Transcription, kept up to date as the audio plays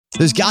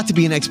There's got to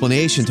be an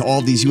explanation to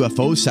all these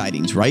UFO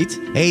sightings, right?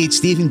 Hey, it's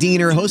Stephen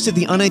Diener, host of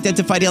the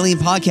Unidentified Alien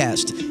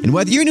Podcast. And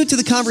whether you're new to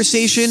the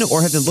conversation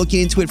or have been looking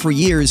into it for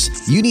years,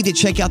 you need to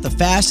check out the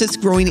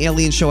fastest growing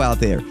alien show out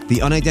there,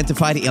 the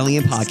Unidentified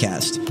Alien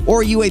Podcast,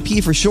 or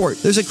UAP for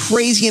short. There's a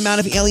crazy amount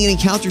of alien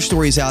encounter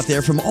stories out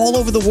there from all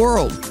over the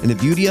world. And the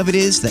beauty of it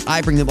is that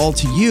I bring them all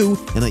to you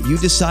and let you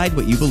decide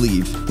what you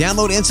believe.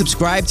 Download and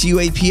subscribe to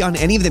UAP on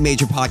any of the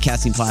major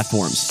podcasting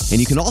platforms. And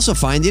you can also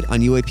find it on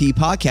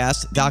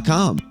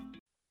UAPpodcast.com.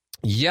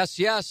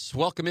 Yes.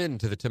 Welcome in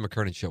to the Tim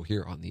McKernan Show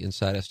here on the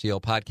Inside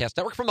STL Podcast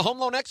Network from the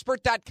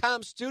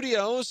HomeLoanExpert.com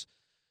studios.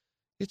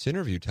 It's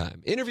interview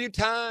time. Interview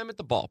time at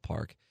the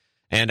ballpark.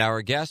 And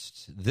our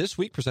guest this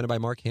week, presented by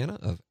Mark Hanna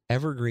of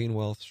Evergreen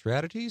Wealth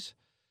Strategies,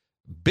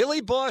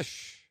 Billy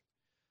Busch.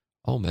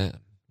 Oh, man.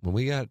 When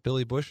we got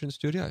Billy Busch in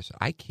studio, I said,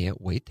 I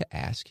can't wait to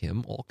ask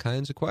him all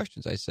kinds of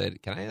questions. I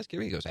said, can I ask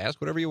him? He goes,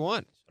 ask whatever you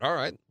want. I said, all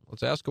right,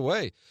 let's ask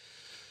away.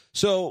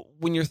 So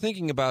when you're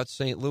thinking about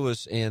St.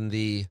 Louis and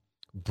the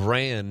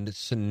brand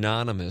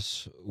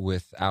synonymous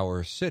with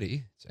our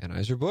city, it's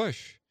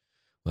Anheuser-Busch.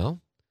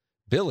 Well,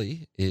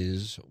 Billy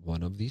is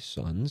one of the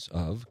sons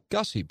of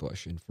Gussie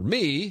Busch. And for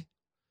me,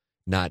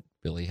 not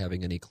Billy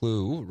having any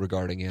clue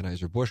regarding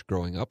Anheuser-Busch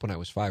growing up when I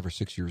was 5 or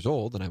 6 years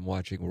old and I'm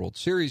watching World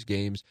Series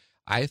games,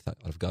 I thought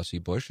of Gussie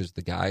Busch as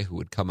the guy who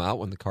would come out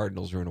when the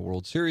Cardinals are in a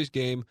World Series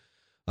game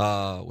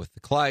with the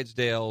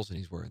Clydesdales, and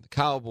he's wearing the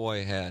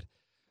cowboy hat.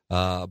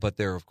 But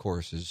there, of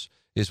course, is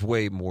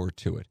way more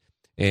to it.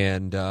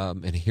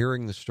 And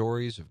hearing the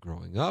stories of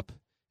growing up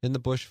in the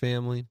Busch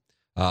family,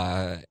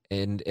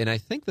 and I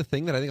think the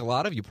thing that I think a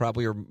lot of you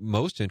probably are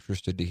most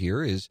interested to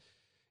hear is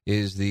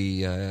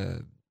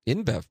the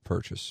InBev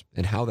purchase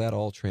and how that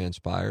all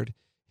transpired,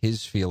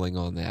 his feeling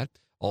on that.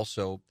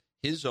 Also,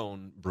 his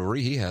own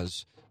brewery. He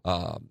has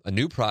a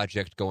new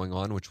project going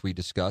on, which we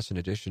discuss in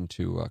addition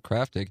to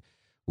Craftig,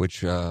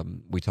 which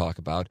we talk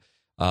about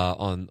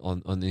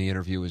on the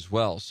interview as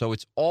well. So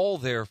it's all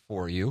there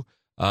for you.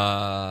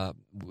 And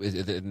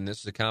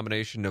this is a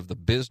combination of the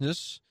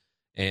business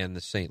and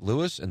the St.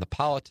 Louis and the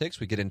politics.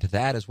 We get into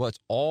that as well. It's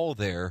all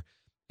there,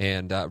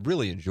 and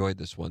really enjoyed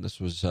this one. This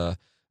was a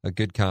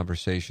good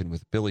conversation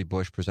with Billy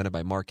Busch, presented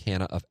by Mark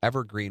Hanna of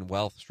Evergreen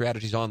Wealth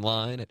Strategies,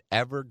 online at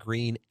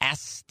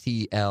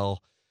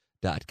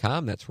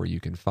evergreenstl.com. That's where you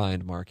can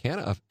find Mark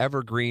Hanna of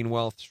Evergreen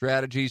Wealth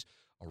Strategies,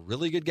 a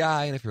really good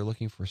guy. And if you're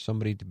looking for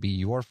somebody to be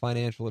your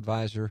financial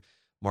advisor,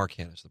 Mark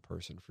Hanna is the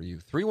person for you.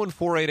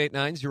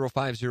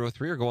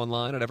 314-889-0503 or go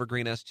online at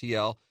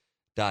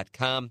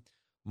evergreenstl.com.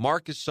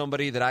 Mark is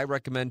somebody that I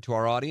recommend to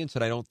our audience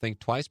that I don't think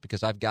twice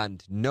because I've gotten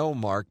to know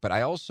Mark, but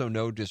I also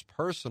know just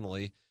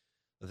personally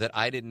that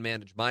I didn't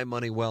manage my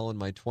money well in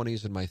my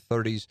 20s and my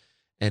 30s,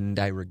 and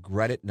I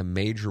regret it in a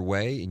major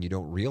way, and you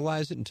don't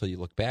realize it until you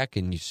look back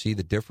and you see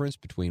the difference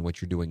between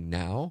what you're doing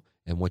now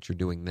and what you're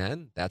doing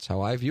then. That's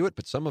how I view it,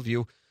 but some of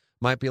you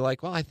might be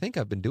like, well, I think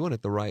I've been doing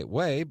it the right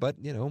way, but,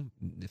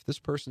 if this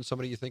person's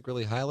somebody you think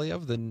really highly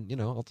of, then,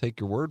 I'll take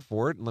your word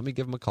for it, and let me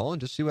give him a call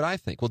and just see what I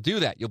think. We'll do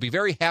that. You'll be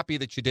very happy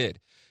that you did.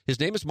 His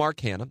name is Mark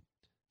Hanna.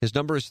 His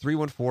number is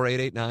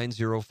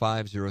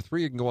 314-889-0503.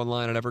 You can go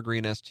online at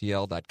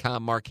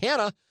evergreenstl.com. Mark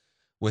Hanna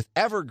with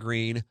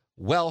Evergreen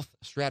Wealth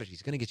Strategies.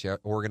 He's going to get you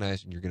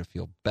organized, and you're going to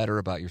feel better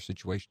about your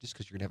situation just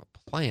because you're going to have a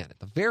plan, at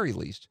the very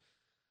least,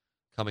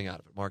 coming out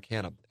of it. Mark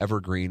Hanna,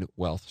 Evergreen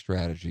Wealth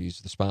Strategies,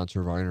 the sponsor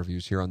of our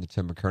interviews here on the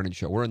Tim McKernan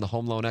Show. We're in the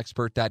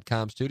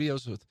HomeLoanExpert.com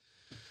studios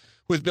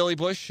with Billy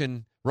Busch,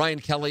 and Ryan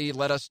Kelly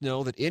let us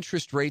know that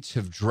interest rates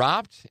have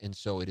dropped, and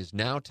so it is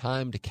now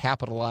time to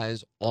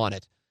capitalize on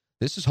it.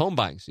 This is home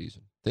buying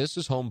season.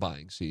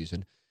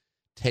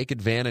 Take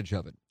advantage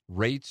of it.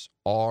 Rates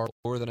are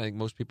lower than I think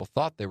most people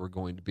thought they were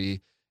going to be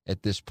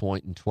at this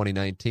point in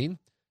 2019.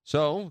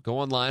 So go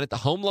online at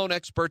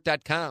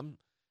thehomeloanexpert.com,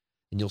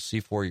 and you'll see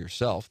for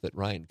yourself that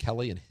Ryan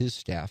Kelly and his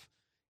staff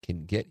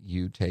can get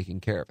you taken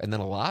care of. And then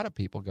a lot of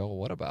people go, well,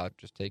 what about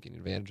just taking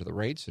advantage of the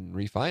rates and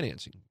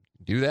refinancing?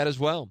 Do that as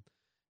well.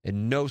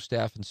 And no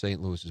staff in St.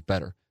 Louis is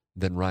better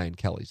than Ryan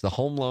Kelly's.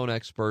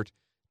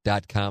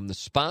 Thehomeloanexpert.com, the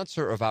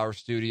sponsor of our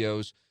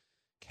studios.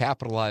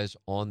 Capitalize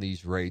on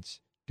these rates.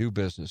 Do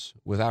business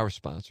with our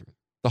sponsor,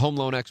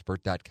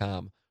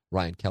 thehomeloanexpert.com.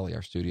 Ryan Kelly,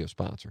 our studio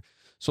sponsor.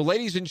 So,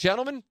 ladies and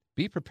gentlemen,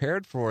 be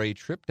prepared for a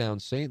trip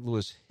down St.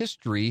 Louis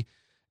history,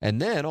 and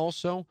then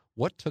also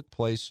what took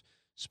place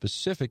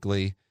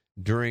specifically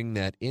during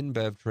that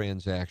InBev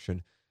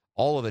transaction.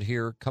 All of it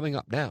here coming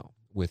up now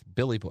with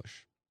Billy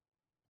Busch.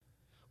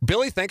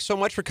 Billy, thanks so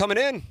much for coming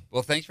in.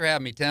 Well, thanks for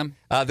having me, Tim.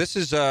 This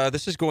is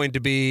going to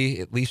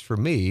be, at least for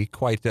me,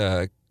 quite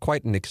an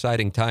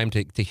exciting time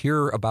to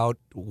hear about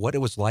what it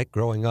was like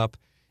growing up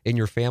in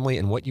your family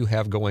and what you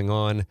have going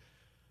on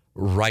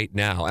right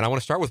now. And I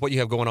want to start with what you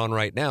have going on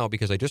right now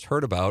because I just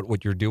heard about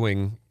what you're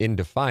doing in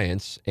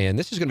Defiance, and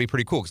this is going to be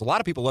pretty cool because a lot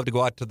of people love to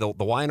go out to the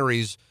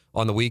wineries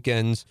on the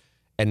weekends,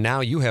 and now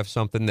you have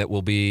something that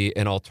will be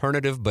an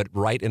alternative but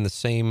right in the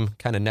same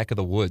kind of neck of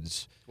the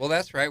woods. Well,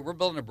 that's right. We're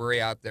building a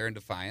brewery out there in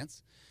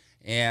Defiance,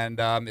 and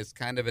it's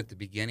kind of at the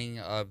beginning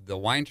of the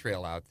wine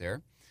trail out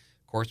there.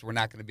 Of course, we're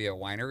not going to be a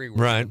winery.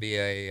 We're Right. going to be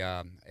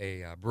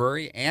a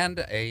brewery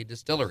and a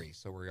distillery.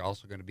 So we're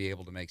also going to be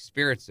able to make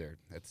spirits there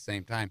at the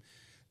same time.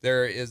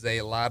 There is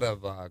a lot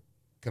of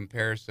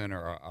comparison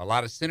or a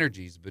lot of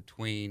synergies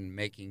between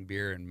making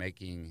beer and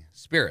making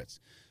spirits.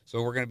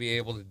 So we're going to be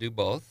able to do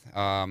both.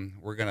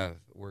 We're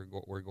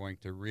going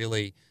to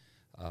really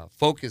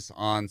focus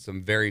on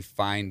some very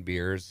fine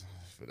beers,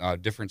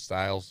 different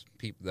styles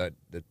that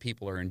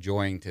people are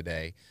enjoying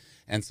today,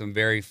 and some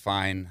very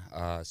fine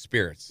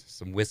spirits,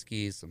 some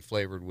whiskeys, some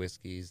flavored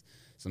whiskeys,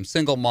 some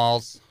single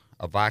malts,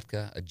 a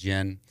vodka, a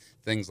gin,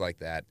 things like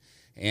that.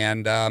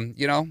 And,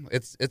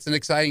 it's an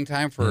exciting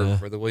time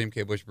for the William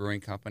K. Busch Brewing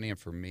Company and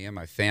for me and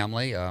my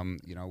family.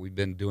 We've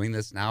been doing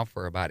this now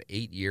for about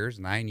 9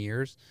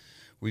 years.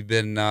 We've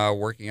been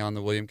working on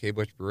the William K.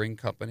 Busch Brewing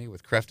Company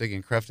with Kräftig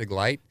and Kräftig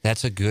Light.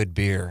 That's a good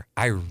beer.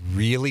 I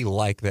really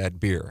like that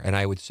beer. And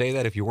I would say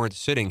that if you weren't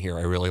sitting here,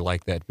 I really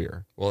like that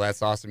beer. Well,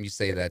 that's awesome you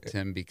say that,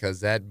 Tim,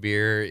 because that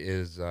beer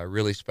is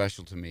really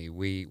special to me.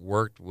 We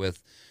worked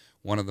with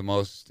one of the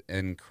most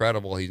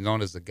incredible, he's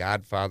known as the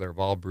godfather of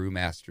all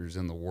brewmasters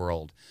in the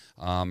world,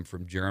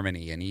 from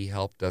Germany, and he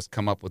helped us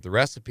come up with the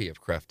recipe of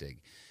Kräftig.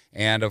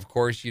 And, of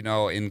course,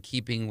 in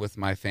keeping with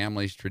my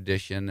family's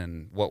tradition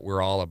and what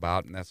we're all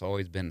about, and that's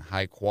always been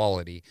high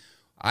quality,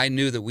 I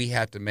knew that we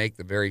had to make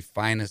the very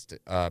finest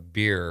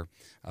beer,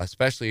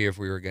 especially if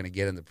we were going to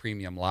get in the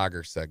premium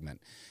lager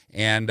segment.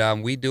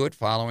 And we do it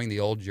following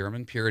the old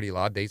German purity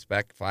law, dates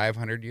back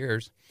 500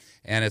 years.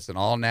 And it's an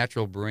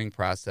all-natural brewing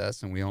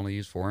process, and we only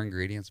use 4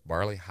 ingredients: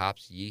 barley,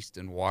 hops, yeast,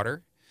 and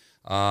water.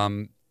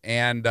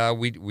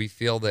 We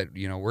feel that,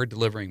 we're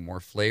delivering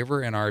more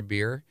flavor in our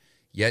beer,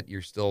 yet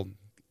you're still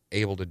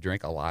able to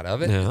drink a lot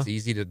of it. Yeah. It's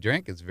easy to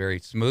drink. It's very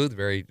smooth,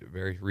 very,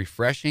 very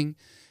refreshing.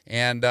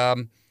 And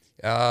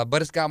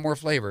but it's got more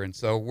flavor. And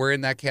so we're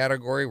in that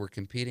category. We're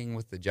competing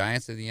with the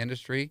giants of the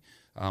industry,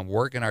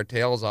 working our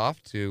tails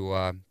off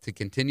to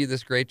continue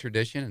this great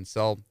tradition and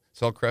sell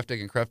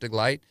Kräftig and Kräftig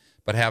Light,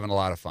 but having a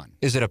lot of fun.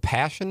 Is it a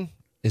passion?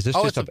 Is this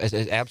just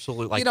it's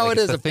absolutely it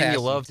is the a thing passion,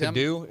 you love Tim. to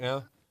do?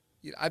 Yeah.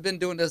 I've been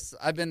doing this.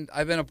 I've been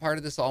a part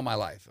of this all my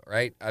life,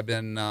 right?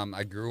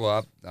 I grew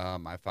up.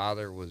 My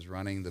father was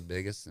running the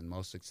biggest and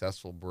most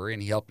successful brewery,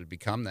 and he helped it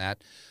become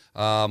that.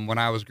 When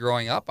I was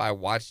growing up, I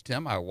watched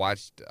him. I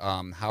watched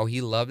how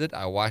he loved it.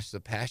 I watched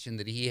the passion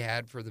that he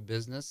had for the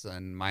business,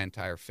 and my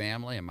entire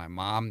family and my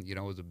mom,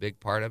 was a big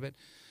part of it.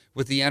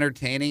 With the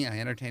entertaining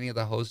of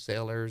the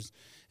wholesalers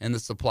and the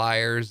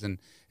suppliers and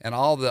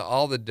all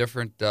the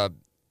different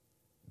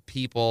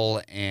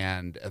people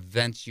and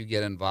events you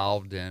get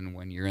involved in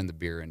when you're in the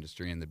beer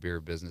industry and the beer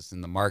business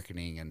and the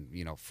marketing and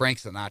Frank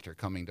Sinatra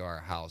coming to our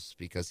house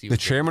because he was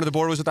The chairman of the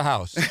board was at the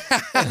house.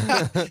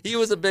 he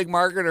was a big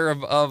marketer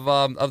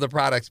of the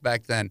products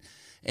back then.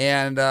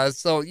 And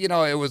so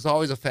it was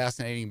always a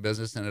fascinating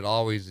business, and it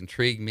always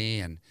intrigued me.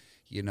 And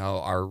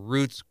our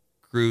roots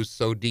grew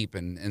so deep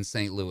in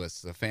St.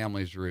 Louis, the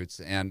family's roots.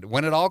 And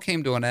when it all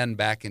came to an end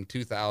back in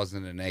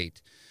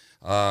 2008,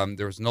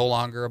 there was no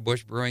longer a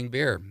Busch Brewing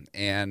beer,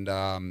 and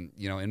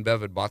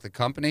InBev had bought the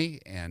company,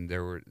 and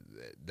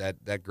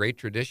that great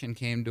tradition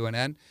came to an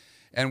end,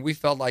 and we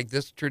felt like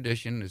this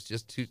tradition is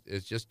just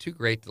too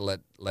great to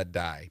let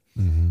die,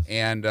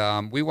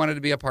 and we wanted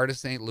to be a part of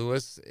St.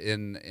 Louis.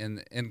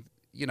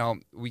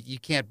 You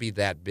can't be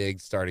that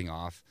big starting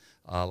off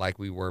like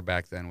we were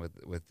back then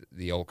with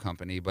the old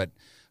company, but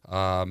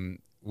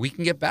we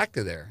can get back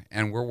to there,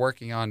 and we're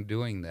working on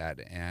doing that.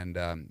 And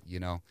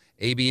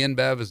AB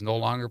InBev is no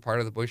longer part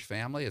of the Busch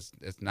family.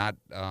 It's not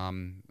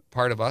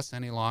part of us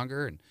any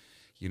longer, and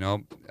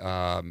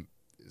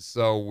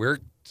so we're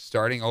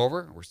starting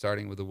over. We're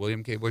starting with the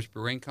William K. Busch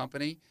Brewing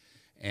Company,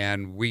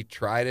 and we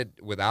tried it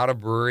without a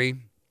brewery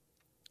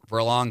for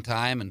a long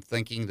time, and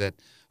thinking that,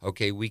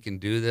 okay, we can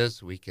do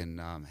this. We can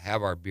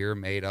have our beer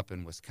made up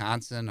in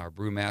Wisconsin. Our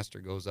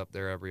brewmaster goes up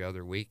there every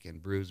other week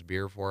and brews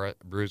beer for it,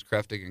 brews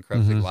Kräftig and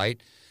Kräftig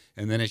Light,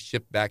 and then it's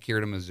shipped back here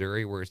to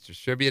Missouri where it's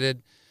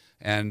distributed.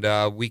 And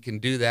we can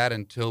do that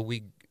until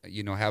we,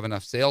 have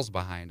enough sales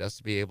behind us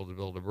to be able to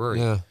build a brewery.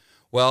 Yeah.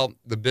 Well,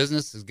 the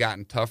business has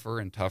gotten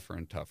tougher and tougher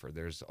and tougher.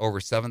 There's over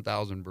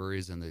 7,000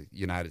 breweries in the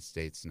United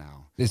States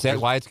now. Is that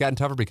why it's gotten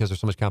tougher? Because there's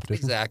so much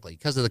competition? Exactly,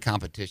 because of the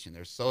competition.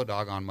 There's so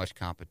doggone much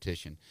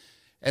competition.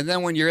 And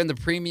then when you're in the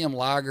premium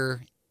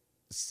lager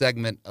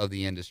segment of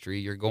the industry,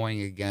 you're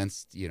going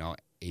against,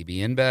 AB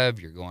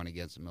InBev, you're going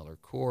against Miller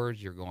Coors,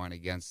 you're going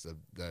against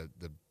the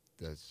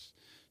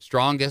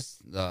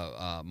strongest,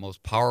 the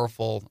most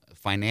powerful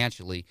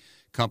financially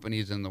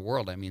companies in the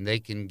world. I mean, they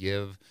can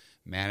give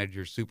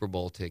managers Super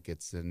Bowl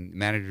tickets and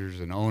managers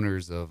and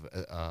owners of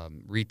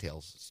retail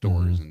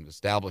stores and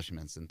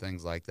establishments and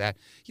things like that.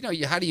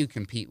 How do you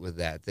compete with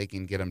that? They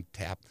can get them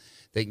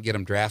they can get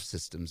them draft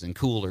systems and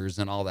coolers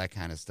and all that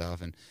kind of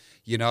stuff. And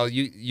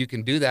you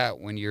can do that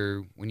when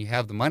you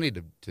have the money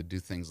to do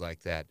things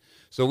like that.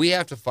 So we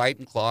have to fight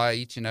and claw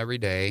each and every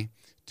day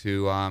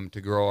to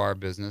grow our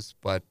business.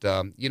 But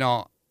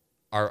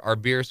our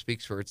beer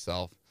speaks for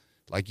itself.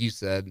 Like you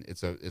said,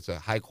 it's a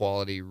high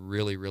quality,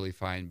 really, really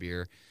fine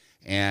beer.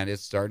 and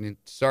it's starting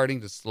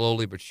to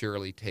slowly but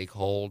surely take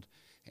hold.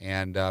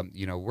 And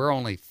we're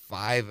only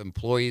 5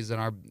 employees in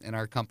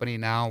our company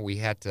now. We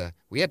had to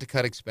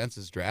cut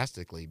expenses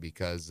drastically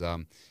because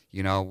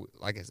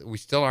like I said, we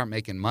still aren't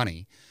making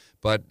money,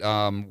 but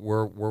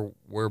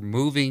we're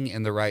moving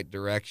in the right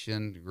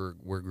direction.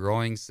 We're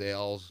growing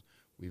sales.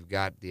 We've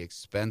got the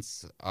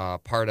expense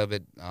part of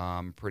it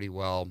pretty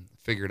well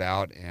figured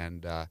out,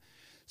 and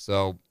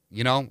so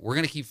we're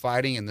going to keep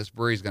fighting, and this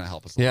brewery is going to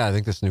help us. Yeah, I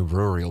think this new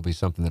brewery will be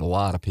something that a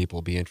lot of people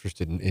will be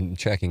interested in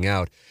checking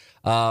out.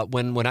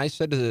 When I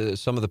said to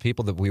some of the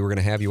people that we were going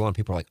to have you on,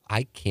 people are like,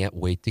 I can't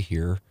wait to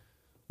hear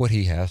what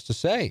he has to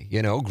say.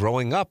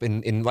 Growing up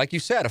in, like you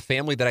said, a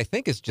family that I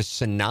think is just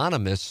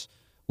synonymous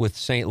with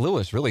St.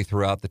 Louis really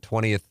throughout the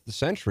 20th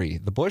century,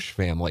 the Busch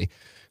family.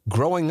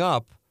 Growing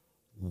up,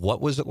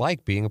 what was it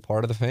like being a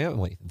part of the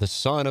family, the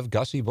son of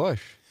Gussie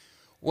Busch?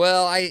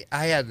 Well, I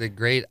had the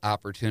great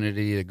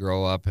opportunity to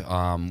grow up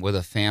with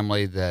a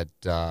family that,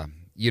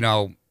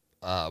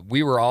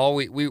 we were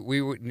always,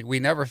 we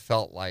never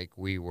felt like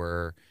we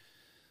were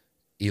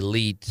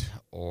elite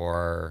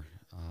or,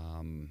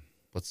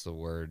 what's the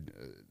word,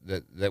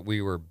 that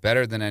we were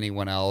better than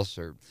anyone else,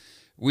 or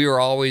we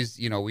were always,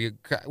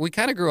 we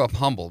kind of grew up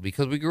humble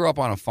because we grew up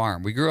on a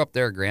farm. We grew up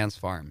there at Grant's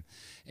Farm.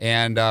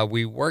 And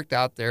we worked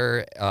out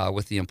there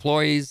with the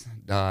employees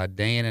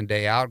day in and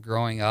day out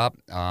growing up,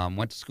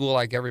 went to school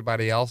like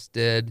everybody else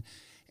did.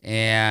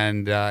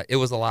 And it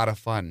was a lot of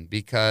fun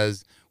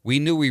because we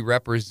knew we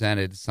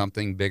represented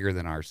something bigger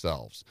than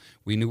ourselves.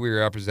 We knew we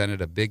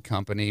represented a big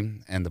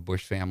company and the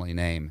Busch family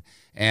name.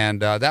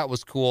 And that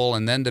was cool.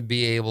 And then to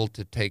be able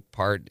to take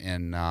part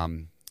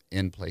in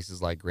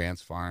places like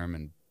Grant's Farm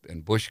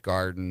and Busch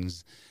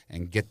Gardens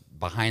and get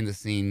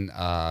behind-the-scene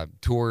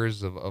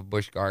tours of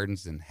Busch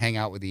Gardens and hang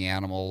out with the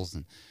animals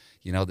and,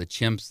 the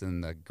chimps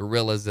and the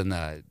gorillas and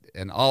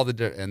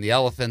the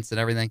elephants and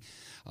everything,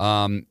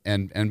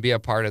 and be a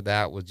part of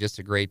that was just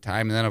a great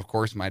time. And then, of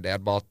course, my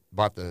dad bought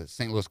the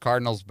St. Louis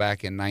Cardinals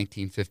back in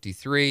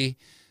 1953.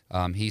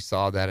 He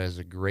saw that as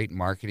a great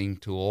marketing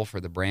tool for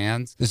the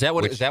brands. Is that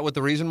what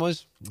the reason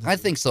was? I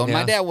think so. Yeah.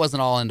 My dad wasn't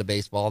all into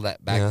baseball back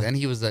then.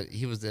 He was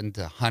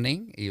into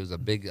hunting. He was a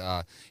big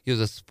he was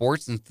a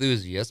sports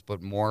enthusiast,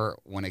 but more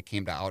when it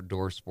came to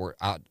outdoor sport,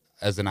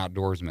 as an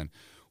outdoorsman.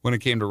 When it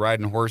came to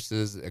riding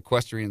horses,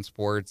 equestrian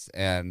sports,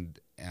 and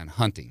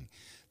hunting,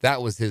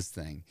 that was his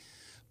thing.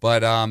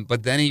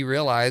 But then he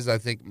realized, I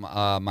think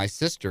my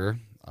sister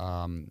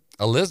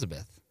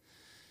Elizabeth,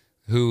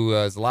 who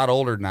is a lot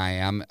older than I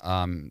am,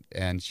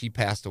 and she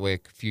passed away a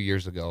few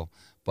years ago.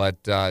 But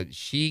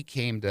she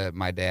came to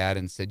my dad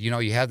and said,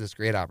 you have this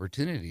great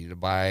opportunity to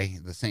buy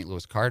the St.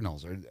 Louis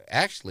Cardinals. Or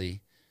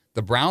actually,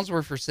 the Browns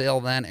were for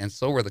sale then, and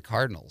so were the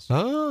Cardinals.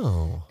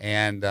 Oh.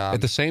 And at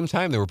the same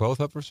time, they were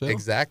both up for sale?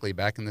 Exactly.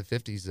 Back in the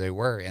 50s, they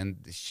were. And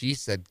she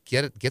said,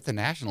 get the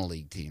National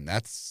League team.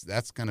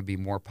 That's going to be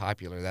more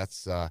popular.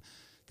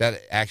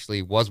 That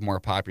actually was more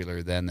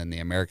popular than the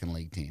American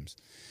League teams.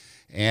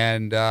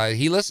 And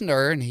he listened to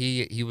her, and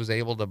he was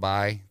able to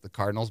buy the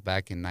Cardinals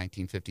back in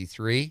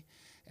 1953.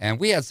 And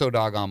we had so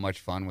doggone much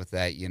fun with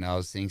that,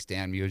 seeing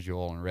Stan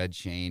Musial and Red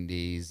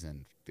Shandies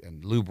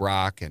and Lou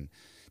Brock and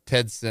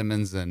Ted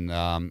Simmons and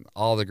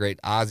all the great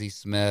Ozzie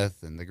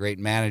Smith and the great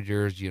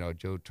managers,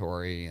 Joe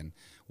Torre and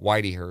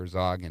Whitey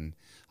Herzog and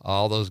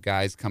all those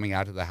guys coming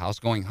out to the house,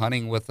 going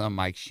hunting with them,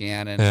 Mike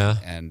Shannon,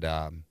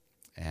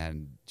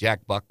 and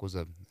Jack Buck was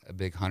a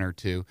big hunter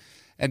too.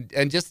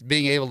 And just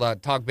being able to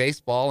talk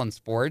baseball and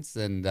sports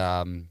and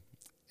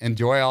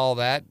enjoy all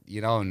that,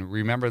 and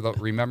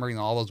remembering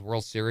all those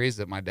World Series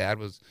that my dad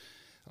was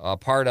a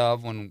part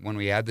of when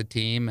we had the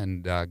team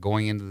and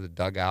going into the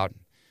dugout.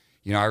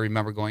 I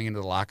remember going into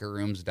the locker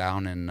rooms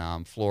down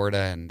in Florida,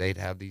 and they'd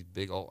have these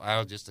big old, I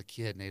was just a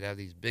kid, and they'd have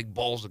these big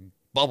bowls of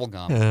bubble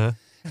gum. Uh-huh.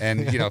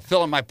 And,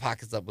 filling my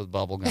pockets up with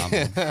bubble gum.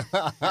 That's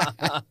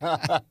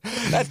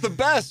the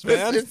best,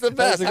 man. It's the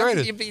best. How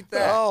can you beat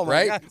that? Oh, my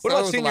right? God. What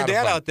about seeing your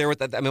dad out there with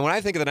that? I mean, when I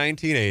think of the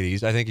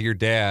 1980s, I think of your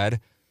dad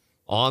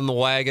on the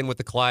wagon with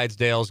the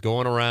Clydesdales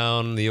going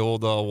around the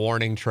old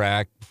warning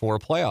track before a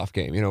playoff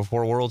game,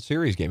 for a World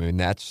Series game. I mean,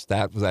 that's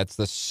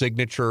the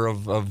signature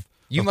of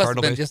You must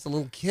have been just a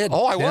little kid.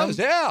 Oh, I Tim. was,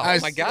 yeah. Oh,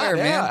 my God,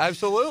 man. Yeah,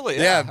 absolutely.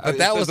 Yeah, but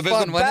that was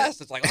fun, the wasn't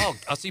best. It's like,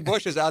 Gussie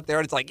Busch is out there,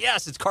 and it's like,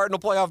 yes, it's Cardinal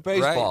playoff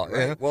baseball.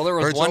 Right. Yeah. Well, there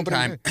was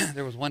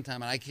one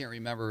time, and I can't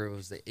remember if it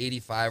was the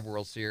 85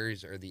 World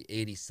Series or the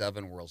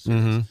 87 World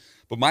Series. Mm-hmm.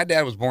 But my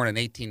dad was born in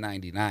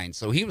 1899,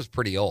 so he was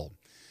pretty old.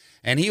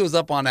 And he was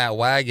up on that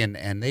wagon,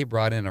 and they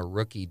brought in a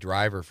rookie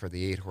driver for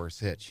the 8-horse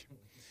hitch.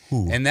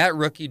 Ooh. And that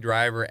rookie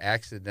driver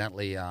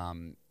accidentally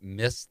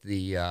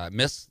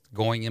missed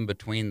going in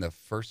between the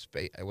first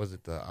space. Was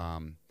it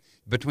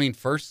between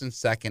first and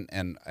second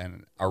and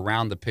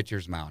around the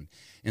pitcher's mound?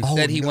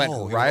 Instead, he went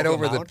right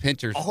over the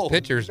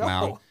pitcher's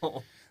mound.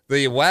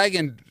 The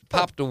wagon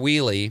popped a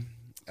wheelie,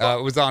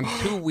 It was on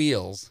two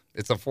wheels.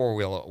 It's a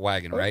four-wheel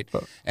wagon, right?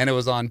 And it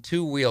was on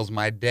two wheels.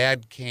 My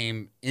dad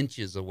came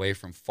inches away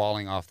from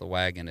falling off the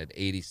wagon at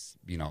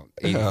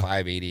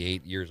 85,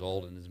 88 years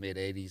old in his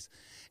mid-80s.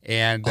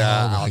 And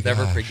I'll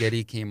never forget,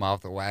 he came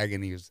off the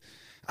wagon. He was,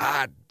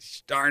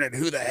 darn it,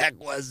 who the heck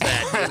was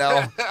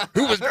that?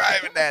 Who was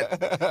driving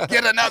that?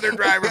 Get another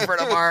driver for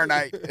tomorrow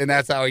night. And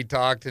that's how he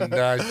talked. And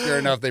sure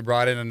enough, they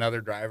brought in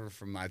another driver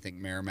from, I think,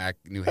 Merrimack,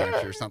 New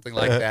Hampshire, or something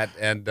like that.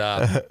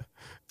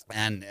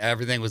 And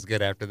everything was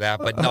good after that.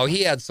 But no,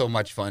 he had so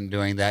much fun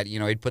doing that.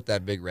 He'd put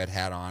that big red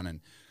hat on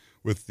and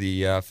with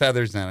the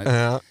feathers in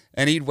it,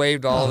 and he'd wave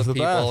to all the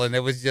people, best. And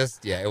it was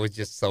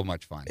just so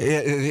much fun.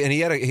 And he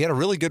had a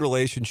really good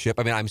relationship.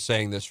 I mean, I'm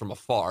saying this from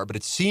afar, but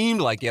it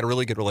seemed like he had a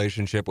really good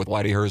relationship with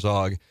Whitey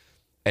Herzog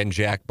and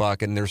Jack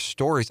Buck. And there's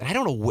stories. And I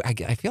don't know.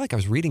 I feel like I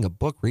was reading a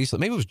book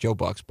recently. Maybe it was Joe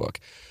Buck's book.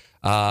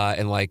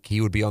 And like he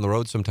would be on the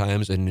road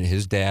sometimes, and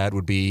his dad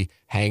would be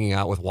hanging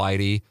out with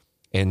Whitey.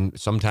 And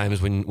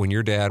sometimes when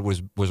your dad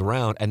was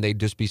around, and they'd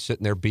just be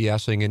sitting there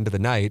BSing into the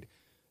night,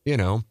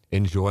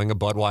 enjoying a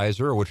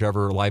Budweiser or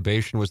whichever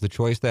libation was the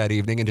choice that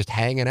evening, and just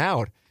hanging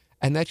out.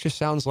 And that just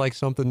sounds like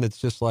something that's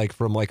just like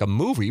from like a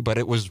movie, but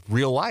it was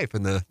real life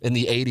in the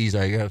 80s,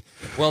 I guess.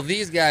 Well,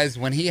 these guys,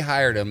 when he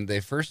hired them,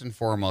 they first and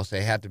foremost,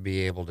 they had to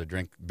be able to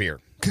drink beer.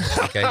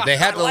 Okay, they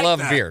had to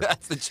love beer.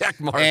 That's the check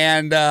mark.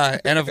 And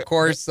of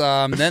course,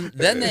 then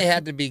they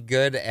had to be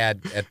good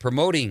at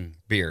promoting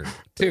beer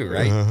too,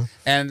 right? Uh-huh.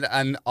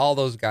 And all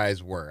those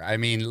guys were. I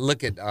mean,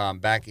 look at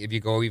back, if you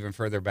go even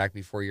further back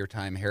before your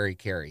time, Harry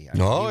Carey. He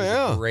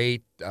was a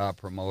great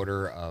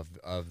promoter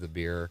of the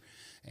beer.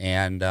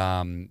 And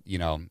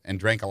and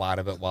drank a lot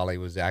of it while he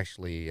was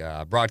actually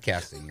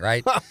broadcasting,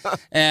 right?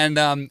 and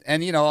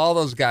all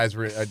those guys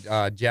were.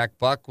 Jack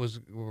Buck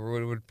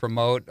would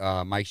promote.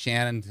 Mike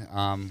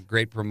Shannon,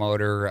 great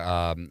promoter.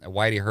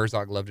 Whitey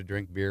Herzog loved to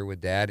drink beer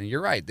with Dad. And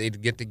you're right, they'd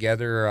get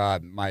together. I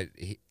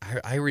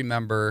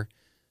remember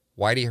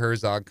Whitey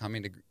Herzog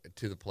coming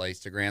to the place,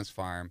 to Grant's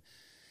Farm,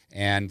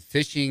 and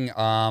fishing.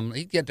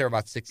 He'd get there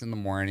about 6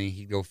 a.m.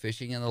 He'd go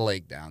fishing in the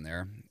lake down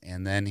there,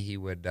 and then he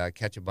would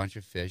catch a bunch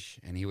of fish,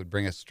 and he would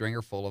bring a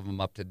stringer full of them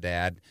up to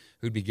Dad,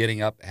 who'd be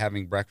getting up,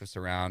 having breakfast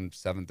around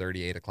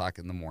 7:30, 8 o'clock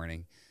in the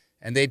morning,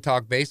 and they'd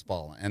talk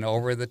baseball. And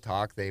over the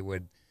talk, they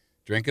would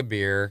drink a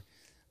beer.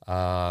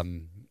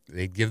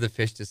 They'd give the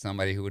fish to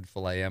somebody who would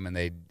fillet them, and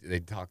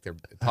they'd talk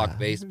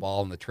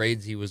baseball and the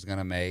trades he was going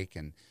to make,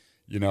 and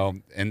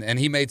and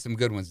he made some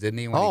good ones, didn't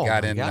he? When he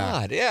got in,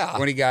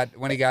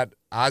 when he got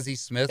Ozzie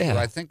Smith, who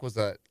I think was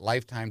a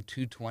lifetime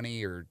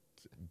 220 or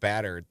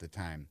batter at the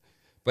time,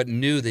 but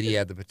knew that he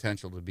had the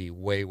potential to be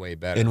way, way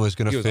better, and was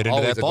going to fit into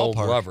that ballpark. He was always a Gold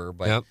Glover,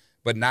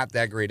 but not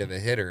that great of a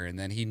hitter. And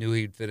then he knew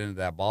he'd fit into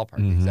that ballpark.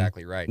 Mm-hmm.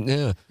 Exactly right.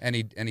 Yeah. And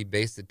he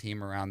based the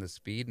team around the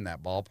speed in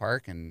that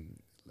ballpark,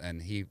 and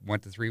he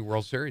went to 3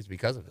 World Series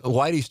because of it.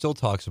 Whitey still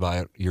talks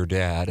about your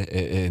dad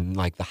in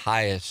like the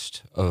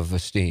highest of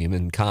esteem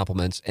and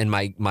compliments. And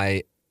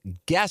my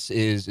guess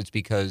is it's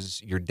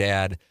because your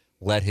dad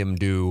let him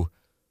do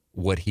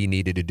what he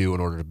needed to do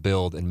in order to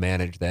build and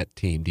manage that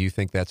team. Do you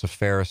think that's a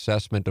fair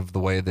assessment of the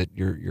way that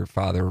your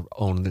father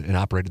owned and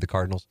operated the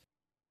Cardinals?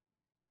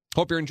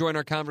 Hope you're enjoying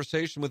our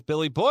conversation with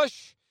Billy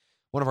Busch.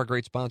 One of our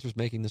great sponsors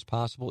making this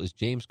possible is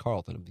James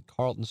Carlton of the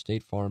Carlton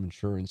State Farm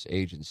Insurance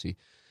Agency.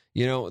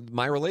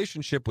 My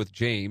relationship with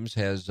James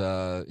has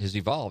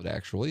evolved,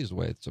 actually, is the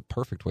way, it's a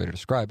perfect way to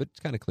describe it. It's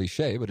kind of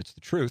cliche, but it's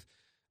the truth.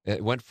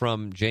 It went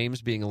from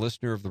James being a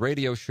listener of the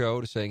radio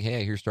show to saying,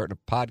 hey, you're starting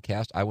a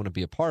podcast. I want to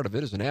be a part of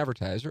it as an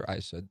advertiser. I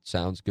said,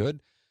 sounds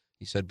good.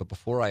 He said, but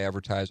before I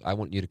advertise, I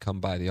want you to come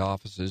by the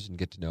offices and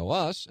get to know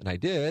us. And I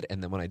did.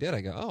 And then when I did,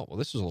 I go, oh, well,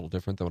 this is a little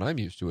different than what I'm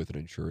used to with an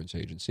insurance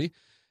agency.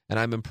 And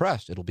I'm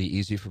impressed. It'll be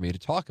easy for me to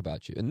talk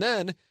about you. And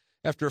then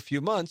after a few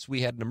months,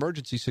 we had an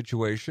emergency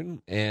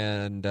situation,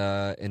 and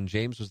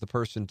James was the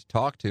person to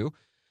talk to,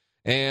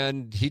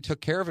 and he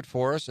took care of it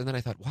for us. And then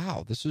I thought,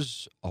 wow, this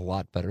is a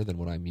lot better than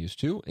what I'm used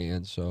to,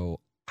 and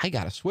so I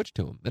got to switch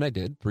to him, and I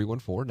did.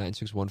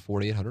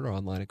 314-961-4800 or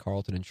online at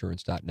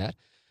carltoninsurance.net.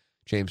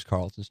 James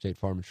Carlton, State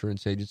Farm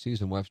Insurance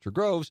Agencies in Webster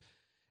Groves.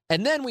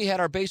 And then we had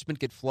our basement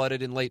get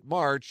flooded in late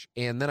March,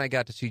 and then I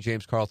got to see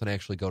James Carlton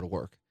actually go to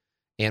work,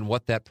 and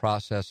what that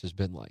process has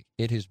been like.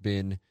 It has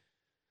been,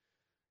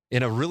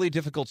 in a really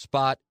difficult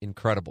spot,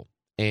 incredible.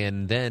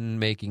 And then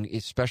making,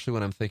 especially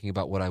when I'm thinking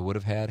about what I would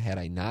have had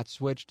I not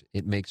switched,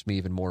 it makes me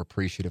even more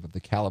appreciative of the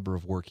caliber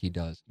of work he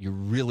does. You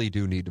really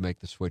do need to make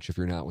the switch if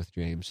you're not with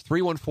James.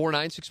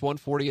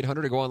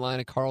 314-961-4800 or go online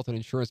at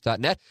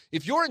carltoninsurance.net.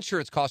 If your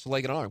insurance costs a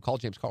leg and an arm, call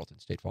James Carlton,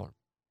 State Farm.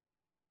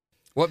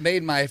 What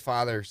made my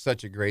father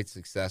such a great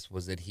success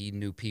was that he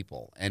knew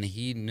people, and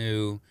he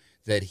knew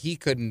that he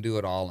couldn't do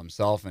it all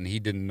himself, and he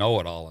didn't know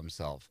it all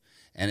himself.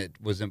 And it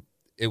was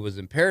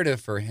imperative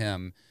for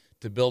him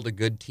to build a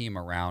good team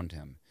around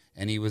him,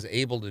 and he was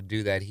able to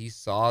do that. He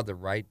saw the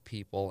right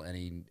people,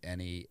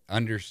 and he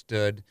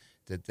understood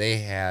that they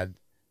had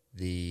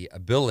the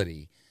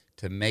ability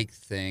to make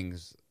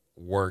things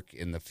work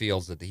in the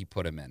fields that he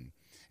put them in.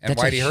 And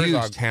That's Whitey a huge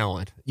Herzog,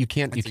 talent. You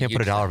can't That's a put a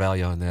huge dollar talent.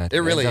 value on that.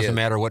 It really doesn't is.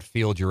 matter what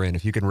field you're in.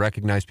 If you can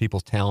recognize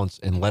people's talents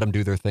and let them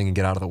do their thing and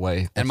get out of the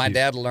way. And my huge.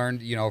 dad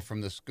learned,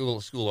 from the school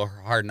of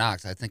hard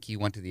knocks. I think he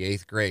went to the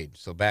 8th grade.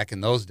 So back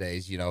in those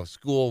days,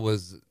 school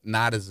was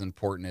not as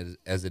important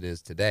as it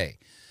is today.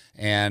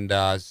 And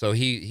so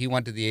he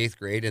went to the 8th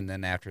grade, and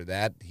then after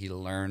that, he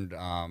learned,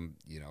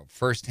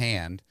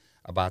 firsthand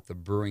about the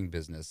brewing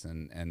business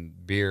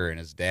and beer. And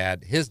his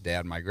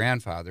dad, my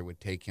grandfather, would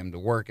take him to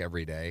work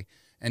every day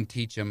and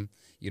teach him,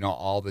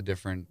 all the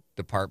different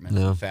departments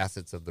and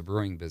facets of the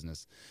brewing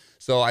business.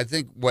 So I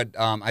think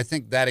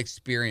that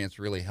experience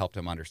really helped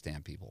him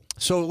understand people.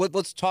 So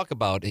let's talk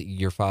about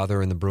your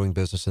father and the brewing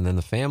business, and then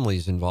the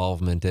family's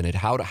involvement in it.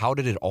 How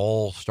did it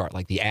all start?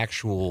 Like the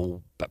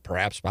actual, but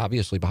perhaps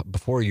obviously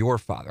before your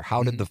father,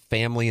 how did the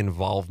family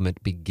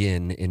involvement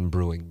begin in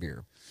brewing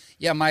beer?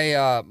 Yeah,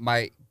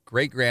 my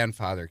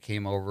great-grandfather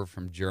came over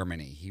from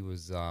Germany. He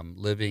was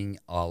living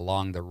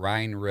along the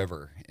Rhine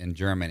River in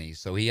Germany,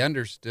 so he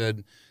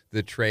understood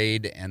the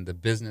trade and the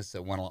business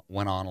that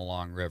went on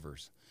along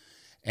rivers.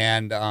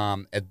 And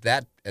at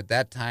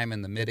that time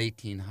in the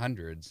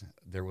mid-1800s,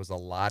 there was a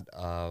lot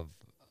of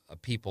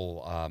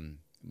people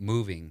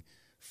moving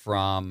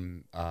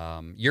from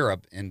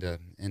Europe into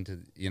the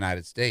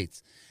United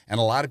States. And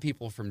a lot of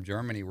people from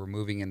Germany were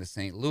moving into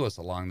St. Louis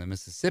along the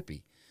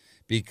Mississippi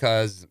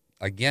because,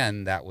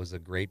 again, that was a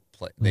great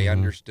place. They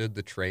understood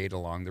the trade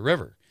along the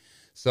river.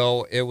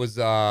 So it was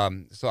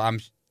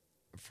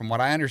from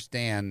what I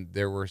understand,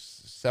 there were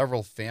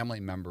several family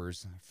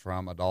members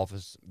from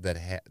Adolphus that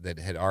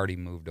had already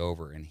moved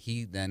over, and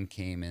he then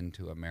came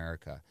into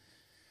America.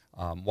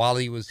 While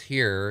he was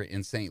here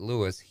in St.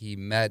 Louis, he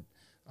met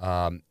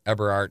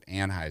Eberhard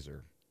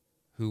Anheuser,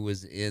 who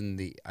was in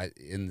the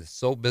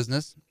soap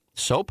business.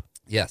 Soap?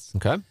 Yes.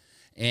 Okay.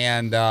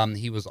 And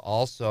he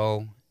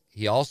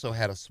also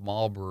had a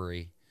small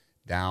brewery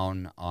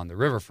down on the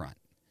riverfront,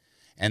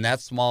 and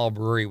that small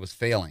brewery was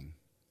failing.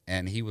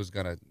 And he was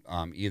going to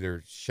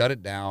either shut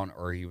it down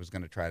or he was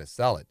going to try to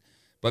sell it.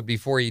 But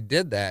before he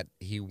did that,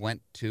 he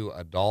went to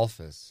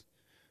Adolphus,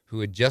 who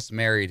had just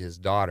married his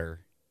daughter,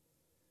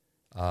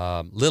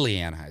 Lily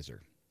Anheuser.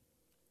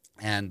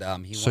 And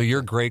So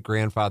your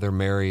great-grandfather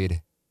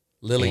married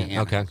Lily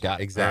Anheuser. Okay,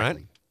 got it.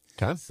 Exactly.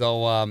 All right. Okay.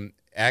 So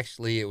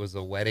actually, it was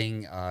a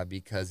wedding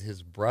because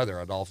his brother,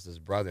 Adolphus's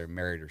brother,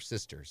 married her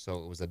sister.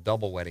 So it was a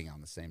double wedding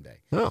on the same day.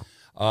 Oh.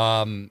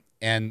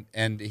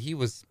 And he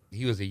was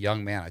a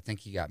young man. I think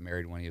he got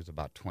married when he was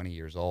about 20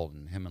 years old,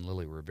 and him and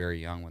Lily were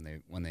very young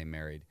when they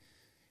married.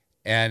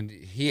 And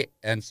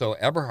so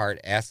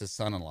Eberhard asked his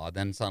son-in-law,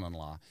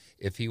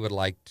 if he would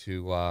like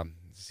to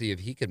see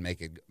if he could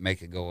make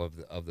a go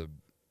of the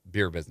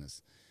beer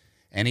business.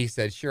 And he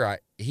said, sure.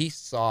 He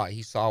saw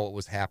what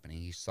was happening.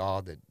 He saw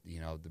that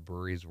the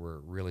breweries were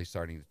really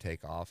starting to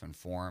take off and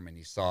form, and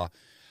he saw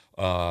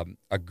a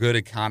good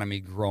economy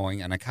growing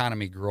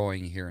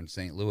here in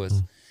St.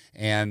 Louis.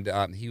 And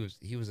he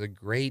was a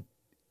great.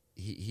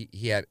 He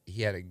had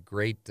the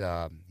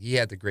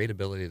great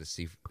ability to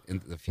see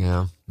into the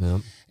future. Yeah.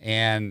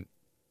 And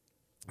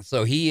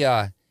so he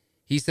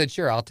said,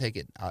 sure, I'll take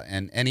it.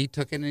 And he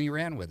took it and he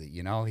ran with it.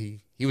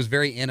 He was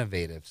very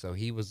innovative. So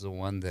he was the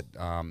one that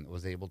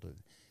was able to.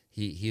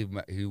 He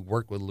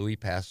worked with Louis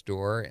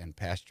Pasteur and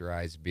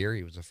pasteurized beer.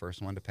 He was the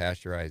first one to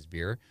pasteurize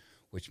beer,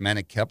 which meant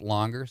it kept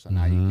longer. So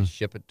now you can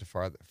ship it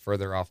to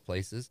further off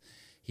places.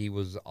 He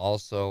was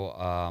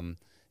also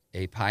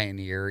a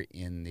pioneer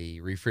in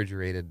the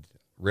refrigerated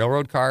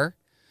railroad car.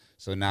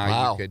 So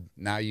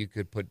now you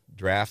could put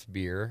draft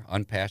beer,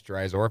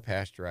 unpasteurized or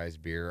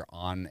pasteurized beer,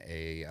 on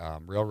a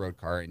railroad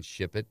car and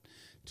ship it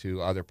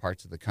to other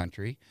parts of the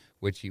country,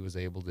 which he was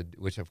able to,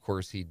 which of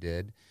course he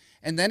did.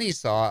 And then he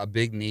saw a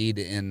big need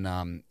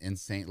in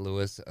St.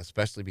 Louis,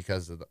 especially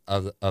because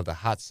of the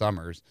hot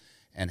summers.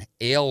 And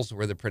ales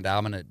were the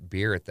predominant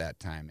beer at that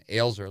time.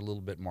 Ales are a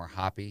little bit more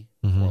hoppy,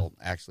 well,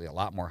 actually a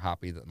lot more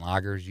hoppy than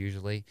lagers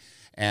usually,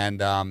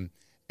 and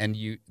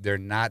they're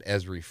not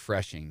as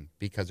refreshing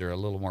because they're a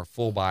little more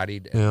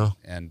full-bodied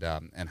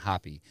and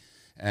hoppy.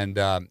 And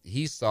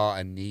he saw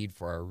a need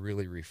for a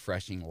really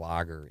refreshing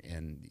lager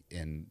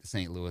in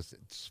St. Louis,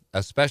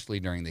 especially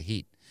during the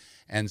heat.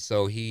 And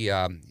so he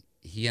and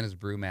his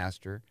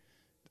brewmaster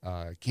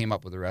came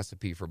up with a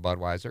recipe for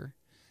Budweiser,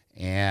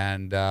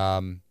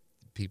 and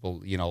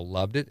people,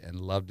 loved it and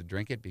loved to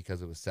drink it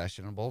because it was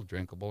sessionable,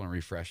 drinkable, and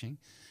refreshing,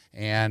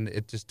 and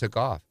it just took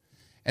off.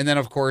 And then,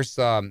 of course,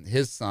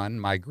 his son,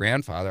 my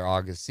grandfather,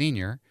 August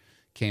Sr.,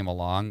 came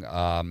along,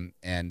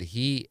 and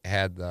he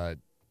had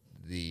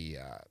the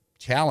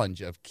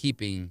challenge of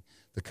keeping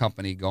the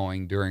company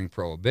going during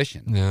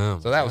Prohibition. Yeah.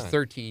 So that was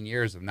 13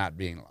 years of not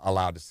being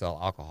allowed to sell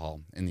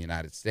alcohol in the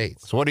United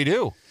States. So what did he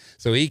do?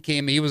 So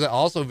he was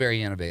also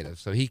very innovative.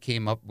 So he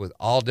came up with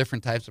all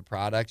different types of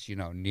products,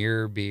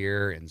 near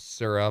beer and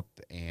syrup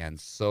and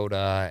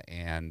soda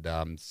and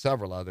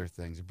several other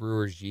things,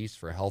 brewer's yeast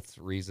for health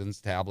reasons,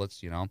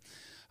 tablets,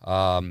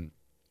 and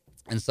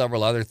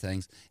several other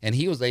things. And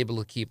he was able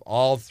to keep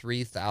all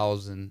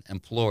 3,000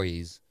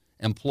 employees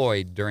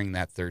employed during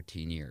that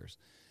 13 years.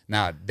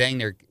 Now,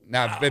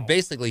 it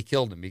basically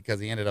killed him because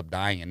he ended up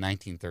dying in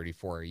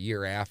 1934, a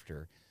year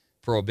after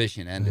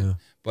Prohibition ended. Yeah.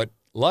 But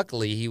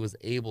luckily, he was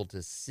able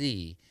to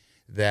see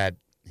that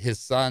his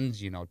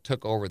sons,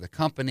 took over the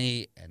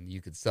company, and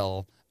you could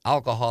sell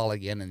alcohol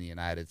again in the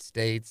United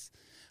States.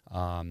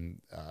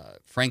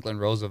 Franklin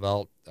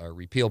Roosevelt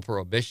repealed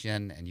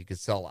Prohibition, and you could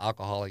sell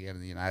alcohol again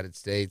in the United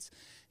States.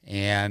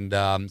 And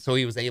so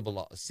he was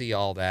able to see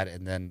all that.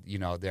 And then,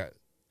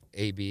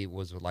 AB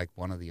was like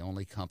one of the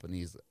only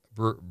companies,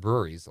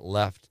 breweries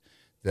left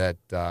that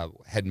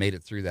had made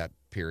it through that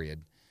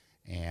period.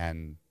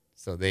 And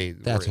so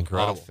That's were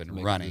incredible. off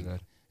and running.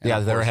 Yeah,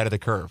 they're ahead of the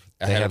curve.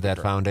 They have that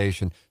curve.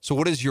 foundation. So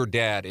what is your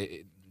dad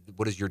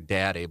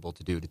able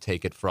to do to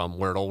take it from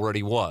where it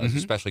already was,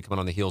 especially coming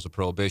on the heels of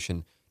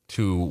Prohibition,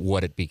 to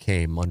what it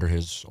became on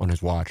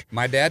his watch?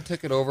 My dad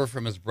took it over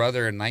from his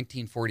brother in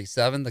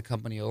 1947, the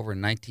company over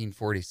in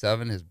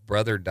 1947. His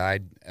brother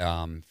died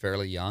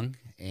fairly young,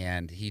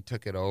 and he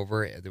took it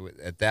over.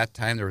 At that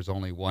time, there was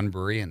only one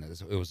brewery, and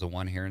it was the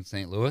one here in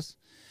St. Louis.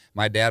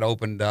 My dad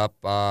opened up,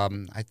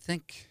 I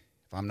think,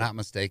 if I'm not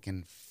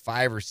mistaken,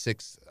 5 or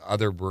 6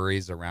 other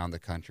breweries around the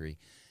country.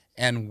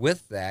 And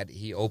with that,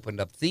 he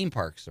opened up theme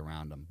parks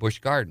around them, Busch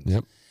Gardens.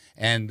 Yep.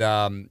 And,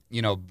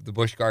 the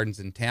Busch Gardens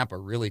in Tampa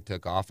really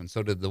took off, and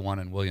so did the one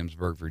in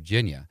Williamsburg,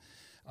 Virginia.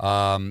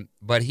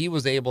 But he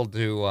was able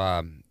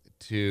to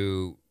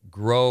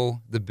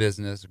grow the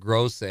business,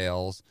 grow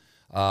sales.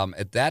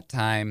 At that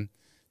time,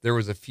 there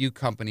was a few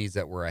companies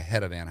that were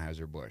ahead of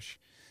Anheuser-Busch,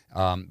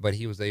 but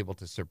he was able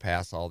to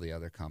surpass all the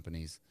other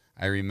companies.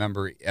 I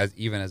remember,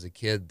 even as a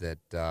kid, that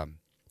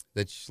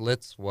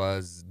Schlitz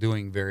was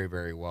doing very,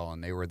 very well,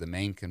 and they were the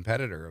main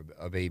competitor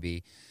of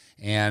AB.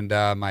 And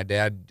my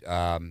dad,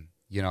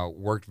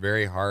 worked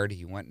very hard.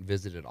 He went and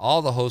visited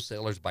all the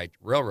wholesalers by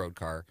railroad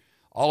car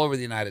all over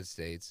the United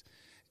States,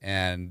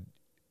 and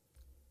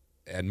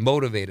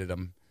motivated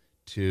them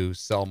to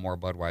sell more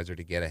Budweiser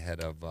to get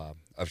ahead of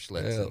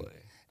Schlitz. Really?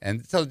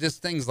 And so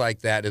just things like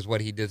that is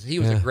what he did. He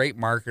was a great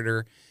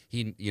marketer.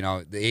 He,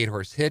 the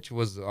 8-horse hitch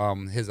was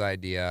his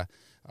idea.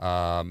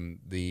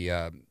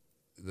 The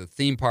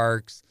theme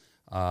parks,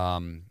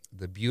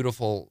 the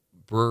beautiful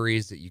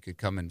breweries that you could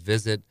come and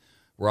visit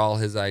were all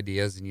his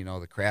ideas. And,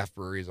 the craft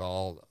breweries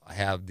all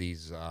have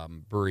these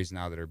breweries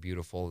now that are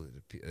beautiful,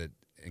 that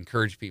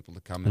encourage people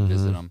to come and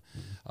visit them.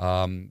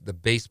 The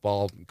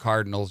baseball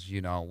Cardinals,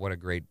 what a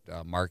great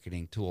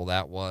marketing tool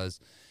that was.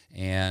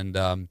 And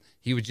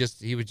he was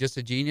just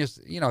a genius.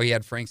 He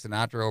had Frank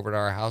Sinatra over at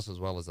our house, as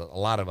well as a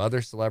lot of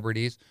other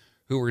celebrities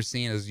who were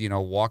seen as,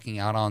 walking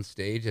out on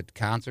stage at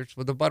concerts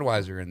with a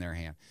Budweiser in their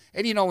hand.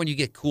 And, when you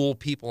get cool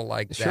people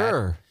like that,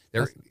 Sure.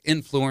 they're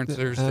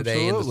influencers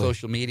today in the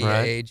social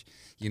media age.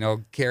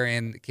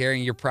 Carrying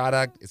your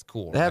product is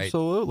cool.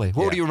 Absolutely. Right?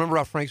 What do you remember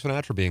about Frank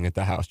Sinatra being at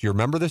the house? Do you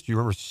remember this? Do you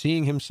remember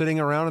seeing him sitting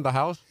around in the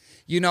house?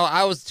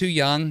 I was too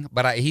young,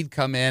 but he'd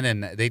come in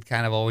and they'd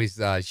kind of always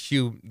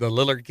shoo the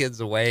littler kids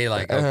away.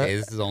 Like, okay,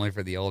 this is only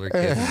for the older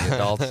kids and the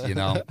adults,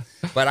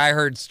 But I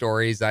heard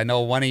stories. I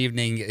know one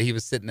evening he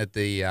was sitting at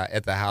the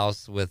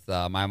house with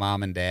my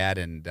mom and dad,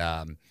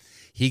 and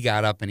he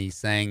got up and he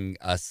sang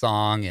a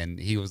song, and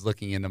he was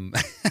looking into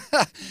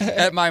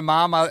at my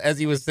mom as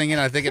he was singing.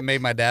 I think it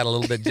made my dad a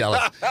little bit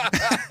jealous.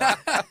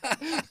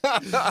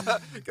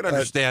 Can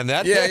understand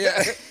that.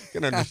 Yeah.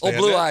 Can understand.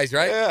 Blue eyes,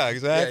 right? Yeah,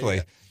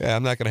 exactly. Yeah,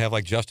 I'm not going to have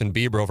like Justin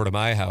Bieber over to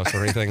my house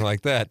or anything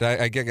like that.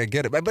 I get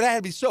it. But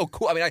that'd be so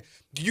cool. I mean,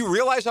 do you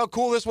realize how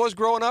cool this was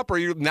growing up? Or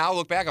you now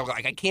look back, I'm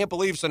like, I can't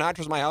believe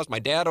Sinatra's my house. My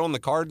dad owned the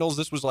Cardinals.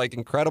 This was like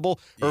incredible.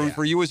 Or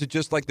for you, is it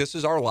just like this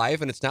is our life,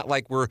 and it's not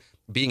like we're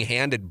being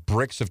handed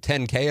bricks of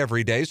 10K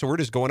every day, so we're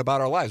just going about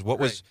our lives? What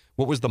was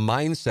the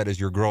mindset as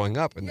you're growing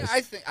up in this?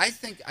 I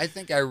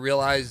think I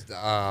realized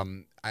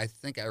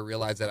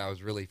that I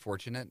was really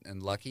fortunate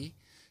and lucky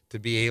to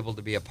be able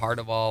to be a part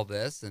of all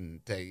this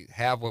and to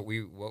have what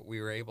we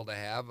were able to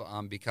have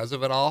because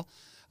of it all.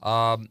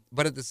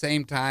 But at the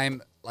same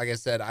time, like I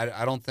said,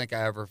 I don't think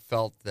I ever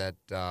felt that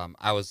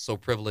I was so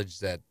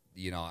privileged that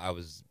I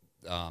was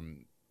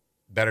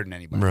better than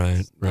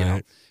anybody.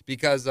 Right.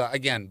 Because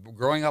again,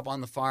 growing up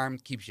on the farm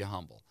keeps you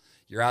humble.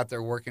 You're out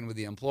there working with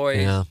the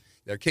employees. Yeah.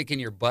 They're kicking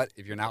your butt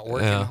if you're not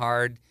working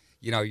hard.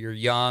 You're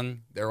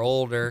young. They're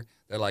older.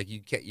 They're like, you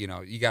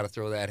got to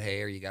throw that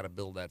hay or you got to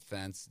build that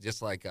fence,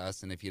 just like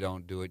us. And if you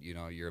don't do it,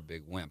 you're a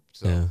big wimp.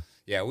 So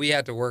we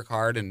had to work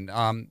hard, and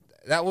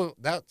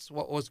that's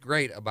what was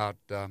great about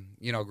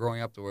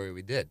growing up the way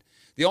we did.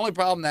 The only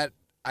problem that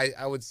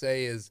I would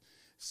say is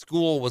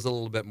school was a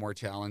little bit more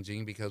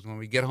challenging, because when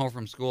we get home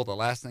from school, the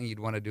last thing you'd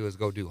want to do is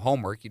go do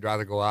homework. You'd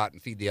rather go out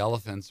and feed the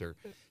elephants or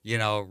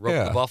rope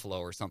the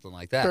buffalo or something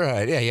like that.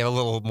 Right, yeah, you have a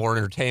little more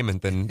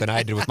entertainment than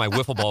I did with my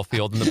wiffle ball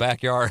field in the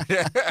backyard.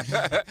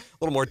 A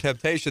little more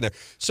temptation there.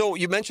 So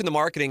you mentioned the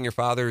marketing, your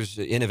father's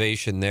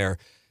innovation there.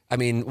 I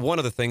mean, one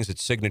of the things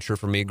that's signature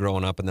for me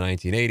growing up in the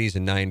 1980s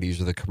and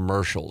 90s are the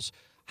commercials.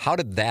 How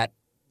did that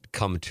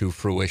come to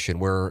fruition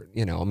where,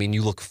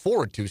 you look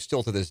forward to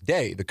still to this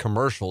day, the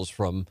commercials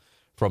from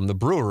from the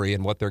brewery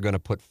and what they're going to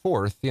put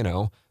forth,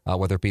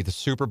 whether it be the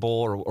Super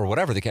Bowl or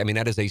whatever. I mean,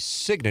 that is a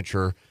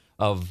signature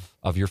of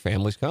your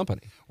family's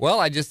company. Well,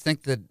 I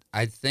think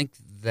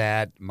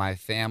that my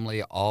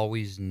family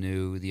always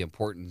knew the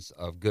importance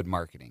of good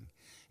marketing,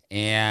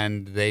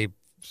 and they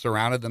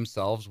surrounded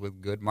themselves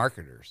with good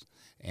marketers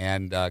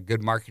and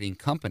good marketing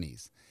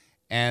companies.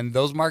 And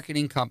those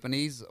marketing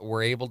companies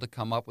were able to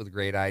come up with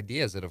great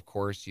ideas that, of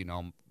course,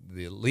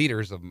 the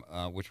leaders of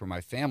which were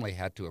my family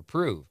had to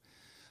approve.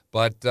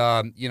 But,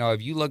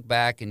 if you look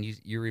back and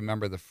you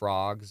remember the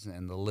frogs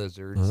and the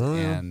lizards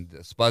and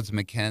Spuds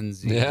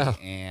McKenzie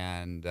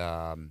and,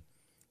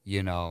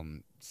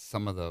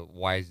 some of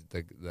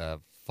the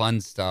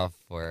fun stuff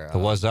where the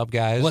What's Up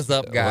guys. What's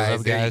Up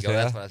guys. There you go.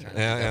 That's what I was trying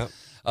to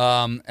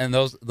say. And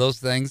those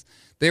things,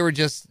 they were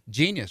just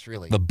genius,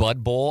 really. The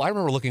Bud Bowl. I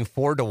remember looking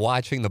forward to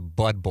watching the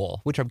Bud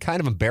Bowl, which I'm kind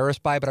of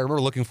embarrassed by, but I remember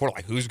looking forward,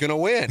 like, who's going to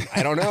win?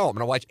 I don't know. I'm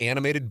going to watch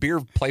animated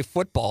beer play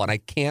football, and I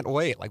can't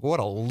wait. Like, what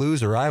a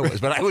loser I was,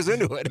 but I was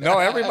into it. No,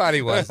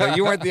 everybody was. So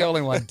you weren't the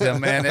only one,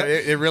 Tim, man.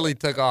 It really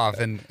took off,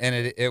 and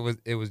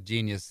it was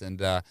genius.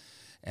 And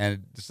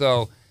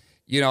so,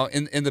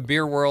 in the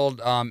beer world,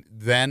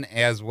 then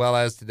as well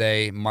as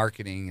today,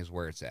 marketing is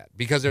where it's at,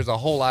 because there's a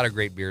whole lot of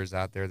great beers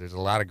out there. There's a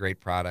lot of great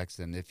products,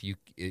 and if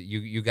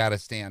you got to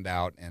stand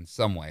out in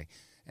some way,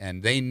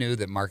 and they knew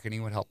that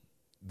marketing would help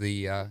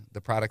the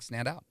product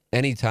stand out.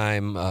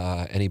 Anytime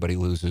anybody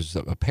loses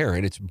a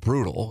parent, it's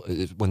brutal.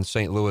 When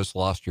St. Louis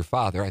lost your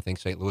father, I think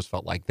St. Louis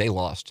felt like they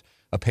lost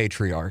a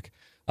patriarch.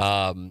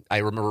 I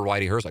remember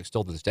Whitey Herzog,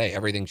 still to this day.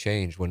 Everything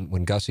changed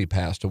when Gussie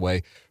passed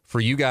away.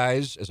 For you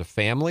guys as a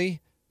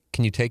family,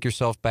 can you take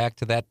yourself back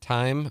to that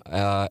time,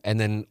 and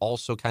then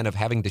also kind of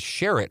having to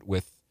share it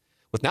with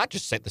not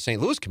just the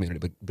St. Louis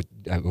community, but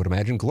I would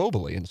imagine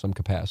globally in some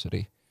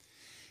capacity?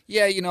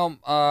 Yeah,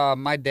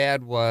 my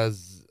dad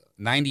was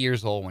 90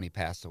 years old when he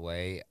passed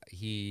away.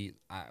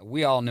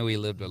 We all knew he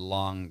lived a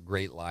long,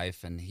 great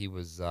life, and he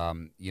was,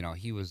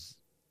 he was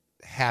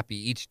happy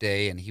each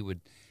day, and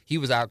he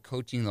was out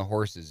coaching the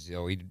horses.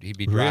 He'd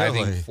be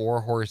driving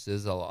 4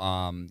 horses,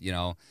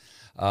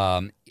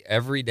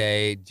 every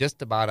day,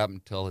 just about up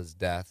until his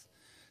death.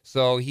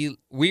 So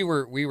we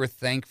were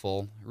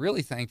thankful,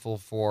 really thankful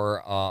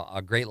for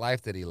a great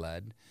life that he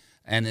led,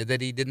 and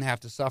that he didn't have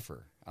to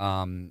suffer.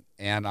 And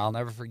I'll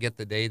never forget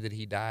the day that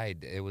he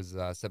died. It was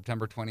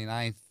September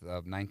 29th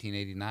of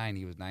 1989.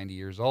 He was 90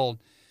 years old,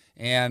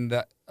 and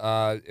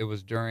it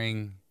was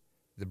during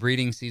the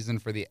breeding season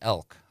for the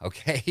elk.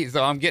 Okay,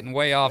 so I'm getting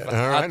way off out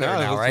there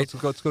now, right?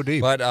 Let's go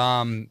deep. But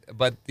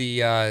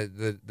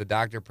the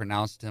doctor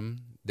pronounced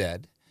him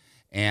dead.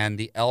 And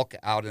the elk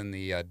out in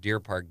the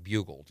deer park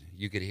bugled.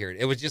 You could hear it.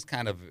 It was just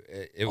kind of,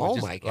 it was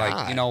just my God.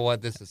 Like, you know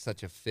what, this is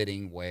such a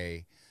fitting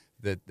way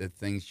that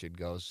things should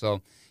go.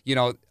 So,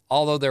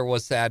 although there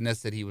was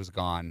sadness that he was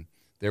gone,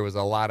 there was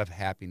a lot of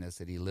happiness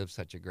that he lived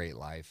such a great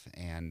life,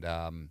 and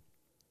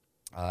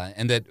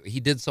that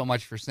he did so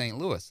much for St.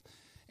 Louis.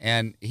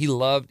 And he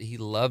loved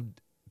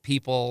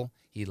people.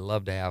 He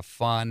loved to have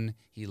fun.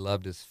 He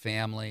loved his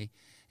family.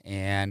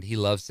 And he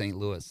loved St.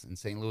 Louis, and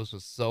St. Louis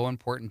was so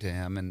important to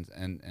him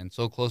and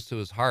so close to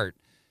his heart.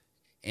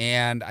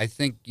 And I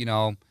think,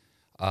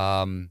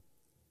 I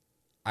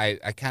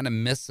kind of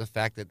miss the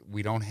fact that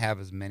we don't have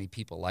as many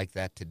people like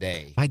that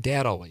today. My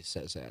dad always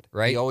says that.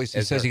 Right? He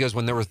says, he goes,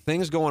 when there were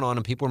things going on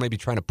and people were maybe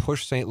trying to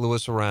push St.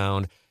 Louis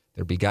around,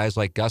 there'd be guys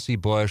like Gussie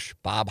Busch,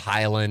 Bob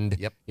Hyland.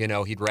 Yep.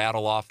 He'd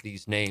rattle off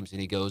these names, and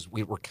he goes,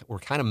 we're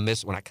kind of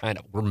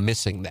we're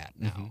missing that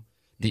now. Mm-hmm.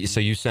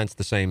 So you sense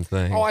the same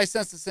thing? Oh, I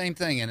sense the same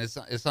thing, and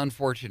it's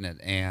unfortunate.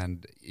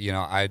 And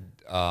I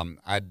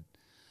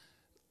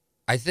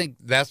think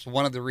that's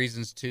one of the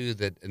reasons too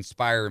that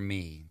inspire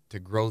me to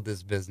grow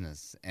this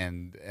business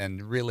and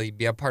really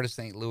be a part of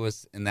St.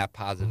 Louis in that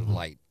positive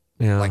light,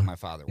 like my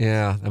father was.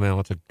 Yeah, I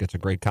mean, it's a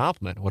great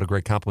compliment. What a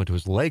great compliment to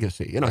his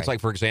legacy. Right. It's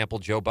like, for example,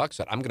 Joe Buck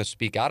said, "I'm going to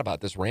speak out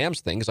about this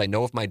Rams thing because I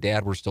know if my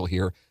dad were still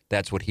here,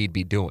 that's what he'd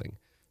be doing."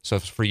 So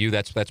for you,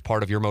 that's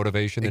part of your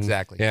motivation?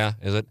 Exactly. Yeah,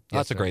 is it? Yes,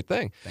 That's a great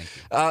thing. Thank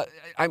you.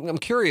 I'm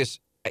curious,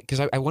 because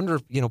I wonder,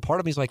 part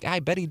of me is like, I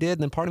bet he did,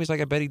 and then part of me is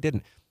like, I bet he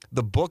didn't.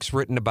 The book's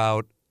written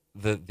about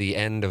the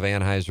end of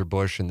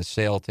Anheuser-Busch and the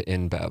sale to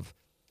InBev.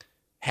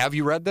 Have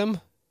you read them?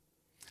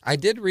 I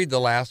did read the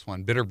last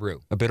one, Bitter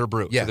Brew. A Bitter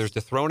Brew. Yes. So there's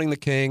Dethroning the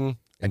King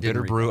and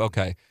Bitter Brew. That.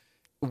 Okay.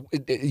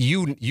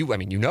 You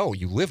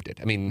lived it.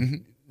 I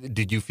mean,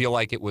 did you feel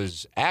like it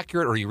was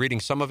accurate, or are you reading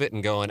some of it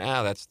and going,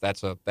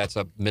 that's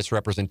a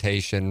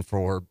misrepresentation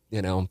for,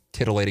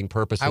 titillating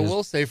purposes? I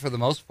will say, for the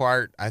most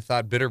part, I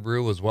thought Bitter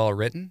Brew was well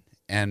written,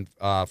 and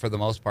for the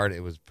most part,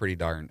 it was pretty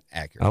darn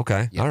accurate.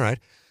 Okay. Yes. All right.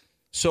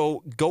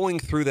 So going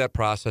through that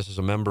process as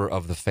a member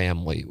of the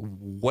family,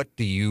 what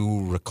do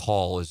you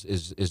recall is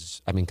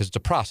because it's a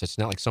process. It's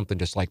not like something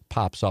just like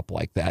pops up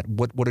like that.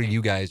 What are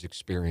you guys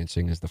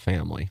experiencing as the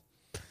family?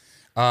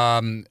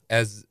 And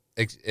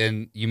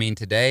you mean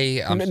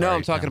today?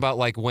 I'm talking about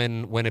like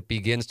when it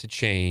begins to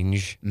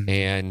change,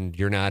 and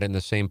you're not in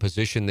the same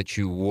position that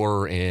you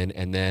were in,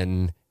 and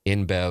then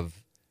InBev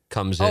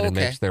comes in and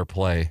makes their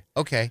play.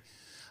 Okay.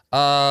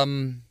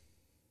 You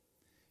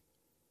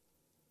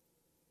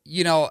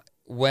know,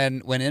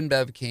 when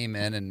InBev came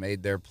in and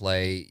made their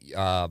play,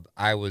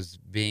 I was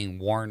being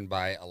warned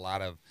by a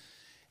lot of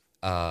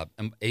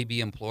AB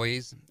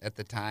employees at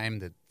the time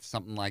that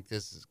something like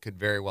this could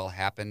very well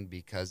happen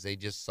because they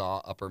just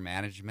saw upper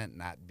management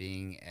not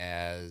being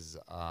as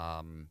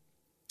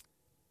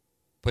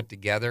put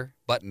together,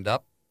 buttoned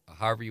up,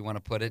 however you want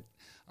to put it,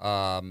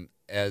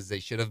 as they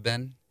should have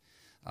been.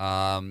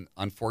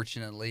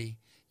 Unfortunately,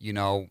 you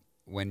know,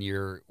 when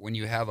you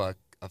have a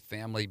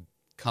family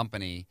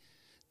company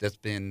that's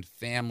been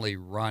family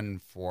run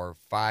for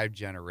 5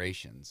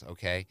 generations,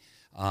 okay,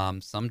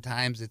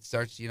 sometimes it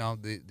starts, you know,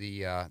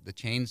 the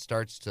chain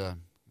starts to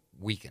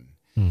weaken,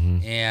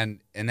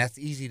 and that's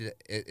easy to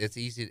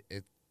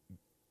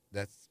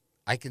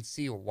I can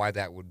see why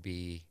that would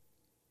be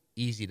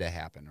easy to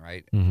happen,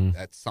 right?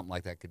 That's something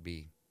like that could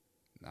be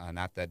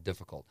not that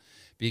difficult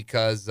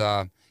because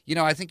you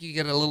know, I think you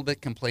get a little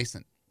bit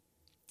complacent,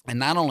 and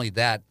not only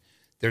that,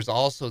 there's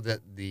also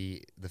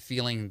the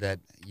feeling that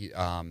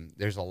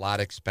there's a lot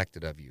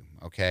expected of you.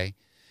 Okay,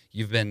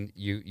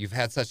 you've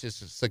had such a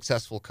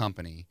successful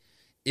company.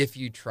 If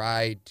you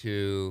try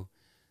to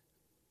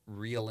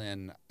reel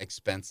in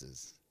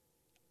expenses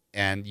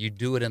and you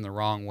do it in the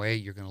wrong way,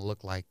 you're going to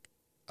look like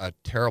a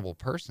terrible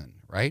person,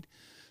 right?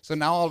 So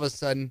now all of a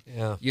sudden,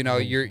 you know,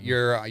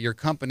 your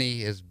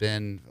company has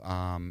been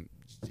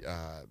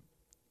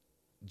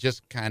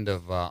just kind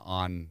of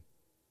on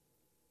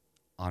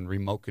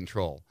remote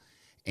control,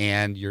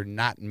 and you're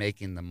not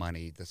making the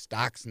money. The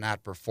stock's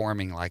not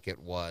performing like it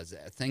was.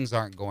 Things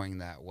aren't going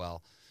that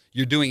well.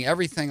 You're doing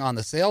everything on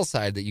the sales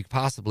side that you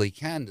possibly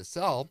can to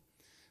sell,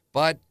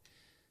 but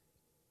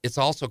it's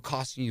also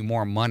costing you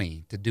more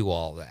money to do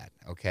all that,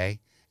 okay?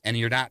 And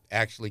you're not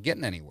actually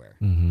getting anywhere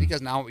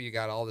because now you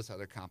got all this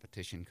other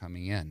competition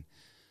coming in.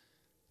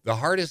 The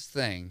hardest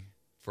thing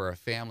for a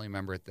family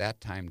member at that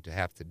time to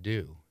have to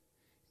do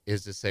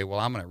is to say, well,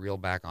 I'm going to reel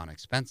back on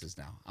expenses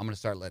now. I'm going to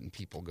start letting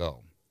people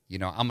go. You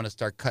know, I'm going to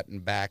start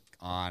cutting back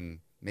on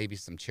maybe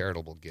some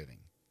charitable giving,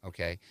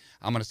 okay?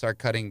 I'm going to start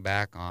cutting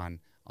back on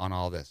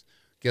all this.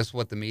 Guess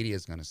what the media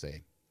is going to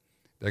say?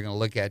 They're going to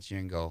look at you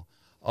and go,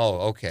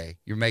 oh, okay,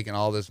 you're making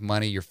all this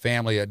money. Your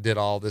family did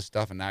all this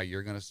stuff, and now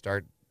you're going to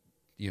start,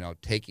 you know,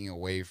 taking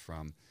away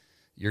from,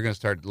 you're going to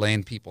start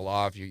laying people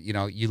off. You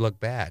know, you look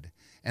bad.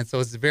 And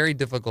so it's very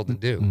difficult to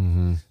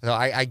do. So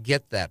I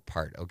get that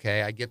part,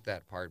 okay? I get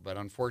that part. But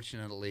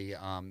unfortunately,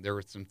 there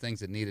were some things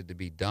that needed to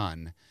be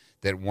done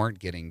that weren't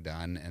getting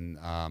done,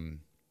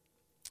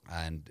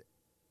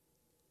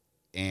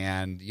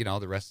 and you know,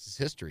 the rest is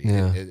history.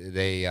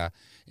 Yeah.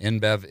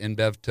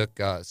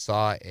 InBev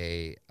saw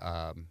a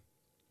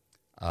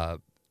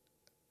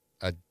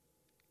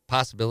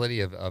possibility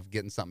of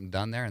getting something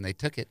done there, and they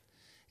took it.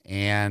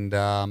 And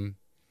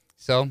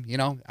so, you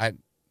know,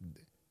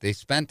 they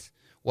spent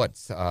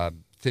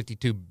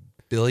 $52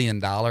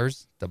 billion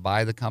to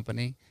buy the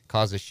company,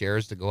 caused the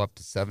shares to go up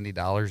to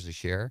 $70 a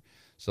share.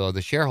 So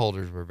the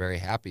shareholders were very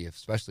happy,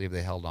 especially if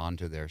they held on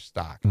to their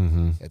stock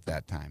at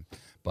that time.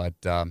 But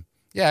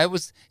yeah, it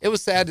was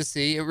sad to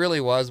see. It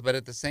really was. But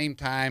at the same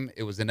time,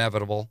 it was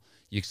inevitable.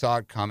 You saw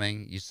it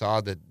coming. You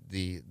saw that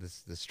the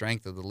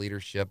strength of the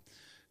leadership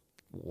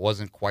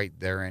wasn't quite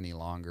there any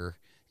longer,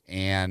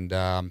 and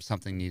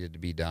something needed to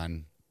be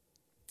done.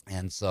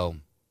 And so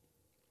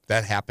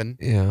that happened.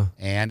 Yeah.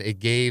 And it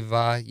gave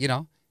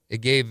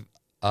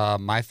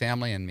my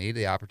family and me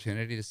the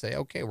opportunity to say,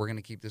 okay, we're going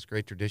to keep this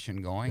great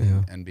tradition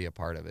going and be a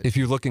part of it. If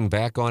you're looking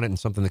back on it and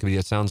something that could be,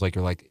 it sounds like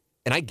you're like,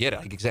 and I get it,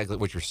 like exactly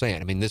what you're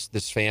saying. I mean,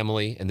 this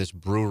family and this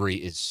brewery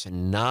is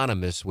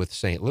synonymous with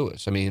St.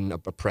 Louis. I mean, a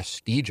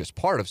prestigious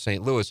part of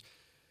St. Louis,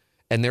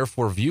 and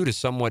therefore viewed as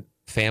somewhat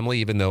family,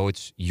 even though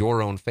it's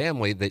your own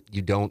family, that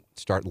you don't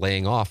start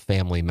laying off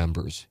family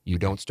members. You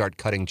don't start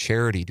cutting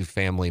charity to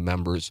family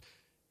members.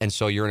 And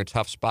so you're in a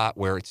tough spot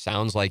where it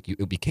sounds like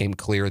it became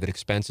clear that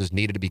expenses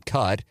needed to be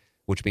cut,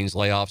 which means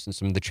layoffs and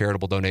some of the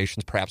charitable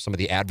donations, perhaps some of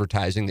the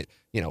advertising that,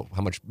 you know,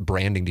 how much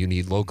branding do you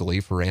need locally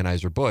for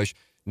Anheuser-Busch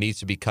needs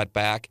to be cut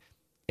back.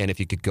 And if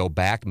you could go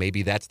back,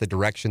 maybe that's the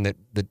direction that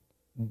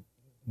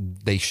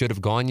they should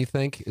have gone, you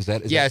think? Is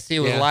that see, it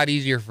was a lot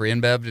easier for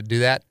InBev to do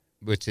that,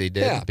 which they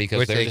did. Yeah,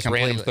 because they're this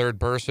random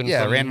third person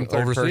from random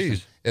third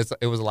overseas. Person.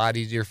 It was a lot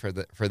easier for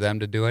them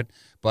to do it.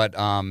 But,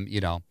 you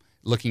know,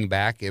 looking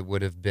back, it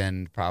would have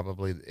been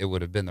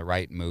the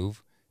right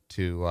move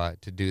to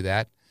do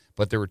that.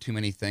 But there were too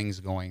many things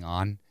going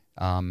on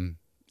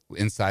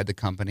inside the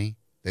company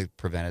that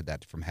prevented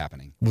that from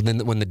happening.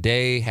 When the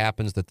day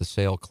happens that the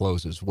sale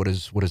closes, what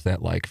is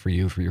that like for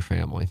you, for your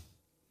family?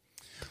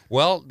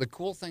 Well, the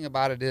cool thing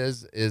about it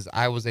is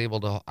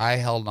I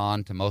held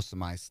on to most of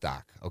my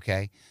stock.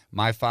 Okay,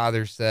 my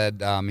father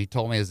said he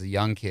told me as a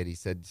young kid, he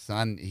said,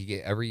 son,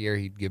 every year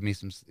he'd give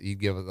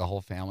the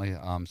whole family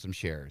some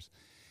shares.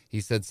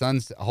 He said,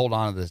 son, hold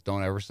on to this,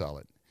 don't ever sell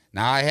it.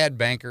 Now, I had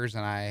bankers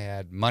and I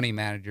had money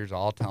managers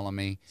all telling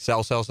me,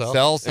 sell.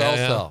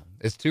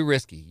 It's too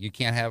risky. You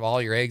can't have all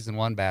your eggs in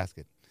one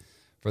basket.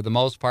 For the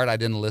most part, I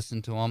didn't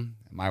listen to them.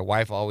 My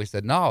wife always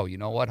said, no, you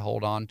know what,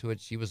 hold on to it.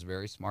 She was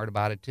very smart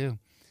about it too.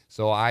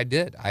 So I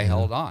did. I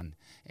held on.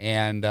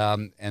 And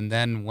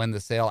then when the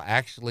sale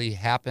actually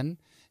happened,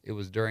 it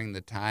was during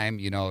the time,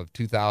 of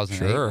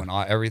 2008 when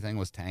everything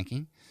was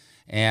tanking.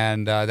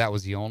 And that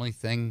was the only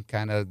thing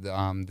kind of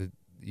that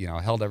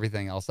held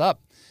everything else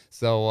up.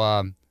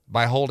 So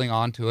by holding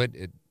on to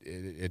it,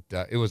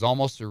 it was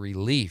almost a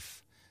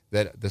relief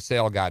that the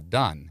sale got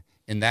done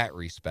in that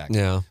respect.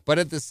 Yeah. But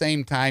at the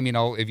same time,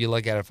 if you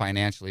look at it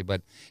financially,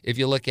 but if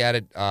you look at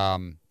it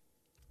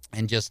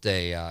in just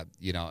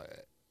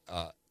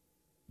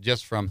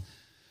just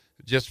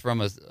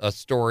from a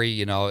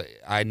story,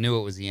 I knew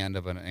it was the end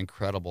of an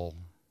incredible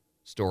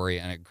story,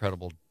 an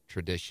incredible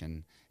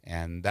tradition,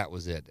 and that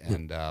was it.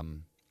 And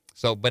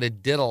but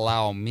it did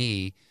allow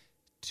me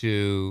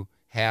to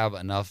have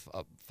enough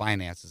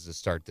finances to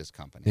start this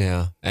company.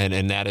 Yeah,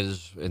 and that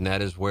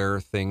is where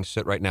things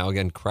sit right now.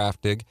 Again,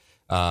 Craftig,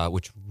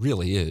 which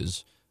really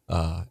is,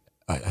 I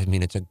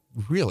mean, it's a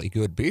really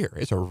good beer.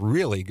 It's a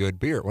really good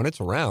beer. When it's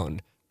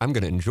around, I'm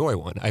going to enjoy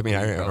one. I mean,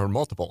 or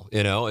multiple,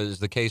 as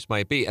the case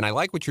might be. And I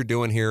like what you're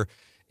doing here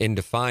in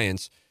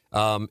Defiance.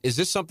 Is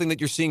this something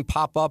that you're seeing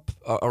pop up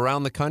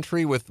around the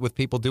country with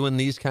people doing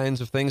these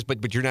kinds of things?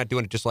 But you're not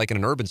doing it just like in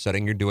an urban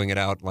setting. You're doing it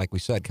out, like we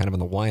said, kind of in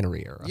the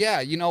winery era.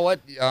 Yeah, you know what?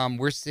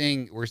 We're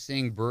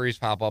seeing breweries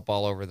pop up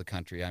all over the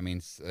country. I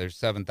mean, there's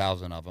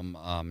 7,000 of them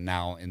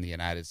now in the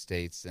United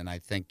States, and I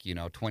think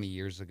 20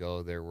 years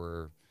ago there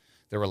were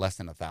less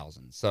than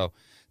 1,000. So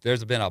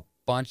there's been a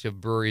bunch of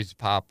breweries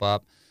pop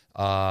up.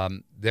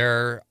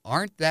 There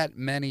aren't that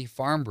many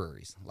farm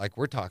breweries like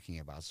we're talking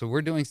about. So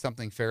we're doing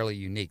something fairly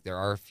unique. There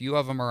are a few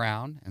of them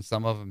around, and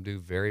some of them do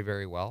very,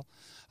 very well.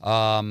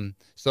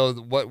 So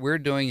what we're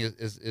doing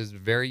is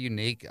very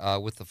unique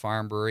with the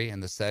farm brewery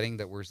and the setting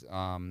that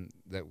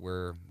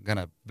we're going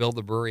to build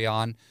the brewery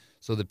on,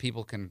 so that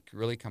people can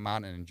really come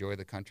out and enjoy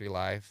the country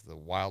life, the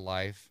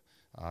wildlife,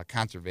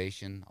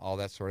 conservation, all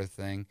that sort of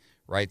thing,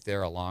 right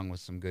there, along with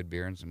some good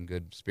beer and some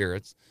good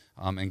spirits,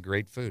 and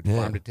great food,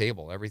 farm to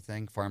table,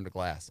 everything farm to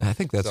glass. I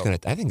think this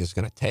is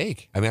gonna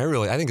take. I mean,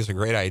 I think it's a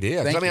great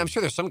idea. I mean, I'm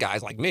sure there's some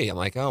guys like me. I'm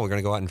like, oh, we're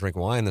gonna go out and drink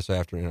wine this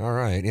afternoon. All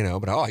right,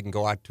 but I can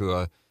go out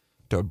to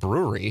a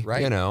brewery,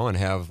 right, and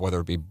have, whether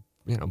it be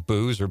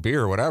booze or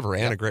beer or whatever,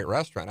 and a great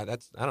restaurant. I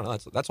don't know.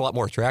 That's a lot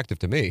more attractive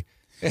to me.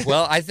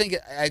 Well, I think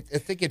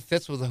it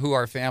fits with who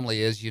our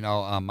family is.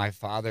 My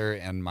father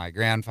and my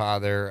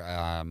grandfather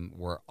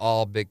were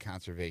all big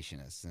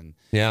conservationists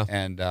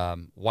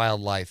and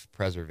wildlife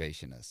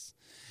preservationists,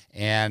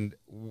 and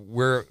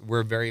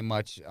we're very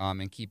much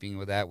in keeping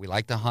with that. We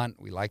like to hunt.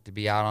 We like to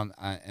be out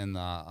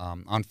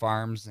on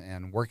farms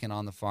and working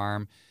on the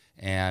farm,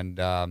 and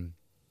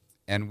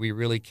we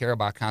really care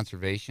about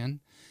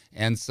conservation.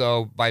 And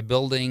so by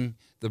building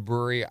the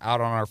brewery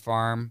out on our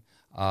farm,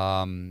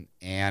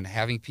 and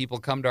having people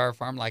come to our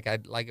farm like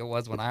it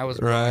was when I was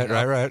growing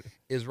up,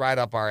 is right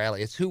up our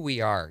alley. It's who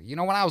we are.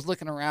 When I was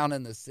looking around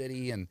in the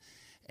city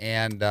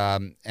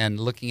and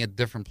looking at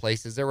different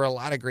places, there were a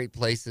lot of great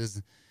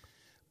places,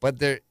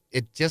 but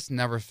it just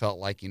never felt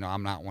like,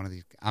 I'm not one of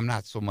these. I'm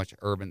not so much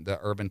the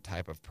urban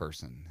type of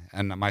person,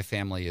 and my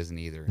family isn't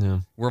either. Yeah.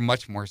 We're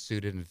much more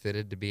suited and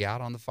fitted to be out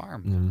on the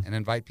farm and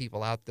invite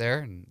people out there,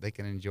 and they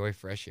can enjoy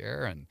fresh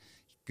air and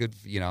good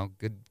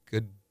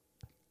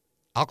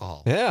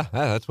alcohol. Yeah,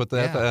 that's what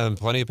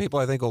plenty of people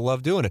I think will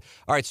love doing it.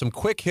 All right, some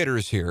quick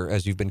hitters here,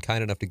 as you've been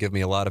kind enough to give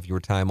me a lot of your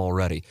time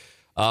already.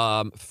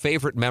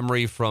 Favorite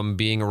memory from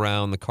being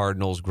around the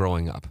Cardinals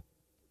growing up?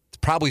 It's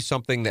probably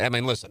something that,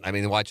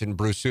 watching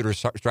Bruce Sutter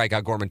strike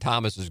out Gorman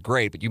Thomas is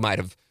great, but you might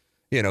have,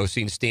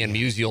 seen Stan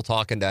Musial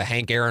talking to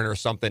Hank Aaron or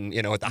something,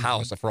 at the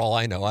house. For all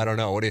I know, I don't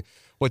know.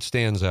 What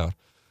stands out?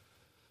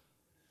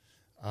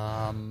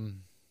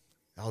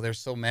 There's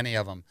so many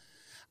of them.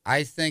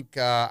 I think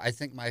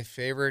my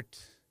favorite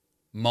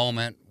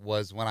moment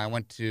was when I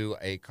went to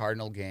a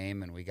Cardinal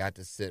game and we got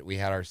to sit. We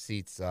had our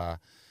seats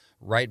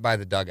right by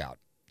the dugout,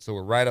 so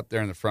we're right up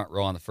there in the front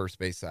row on the first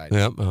base side.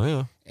 Yep. Oh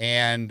yeah.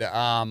 And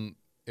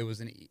it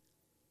was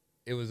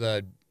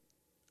a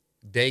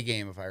day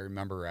game, if I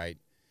remember right,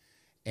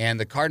 and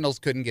the Cardinals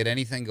couldn't get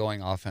anything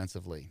going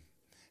offensively,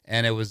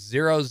 and it was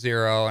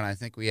 0-0, and I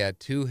think we had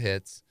 2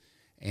 hits,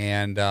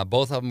 and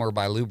both of them were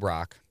by Lou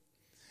Brock.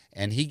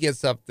 And he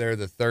gets up there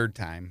the third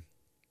time,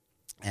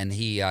 and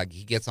he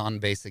gets on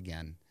base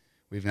again.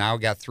 We've now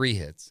got 3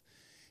 hits.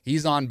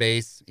 He's on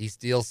base. He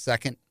steals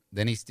second,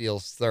 then he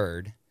steals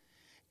third,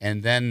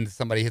 and then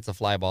somebody hits a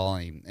fly ball,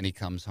 and he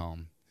comes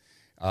home.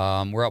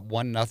 We're up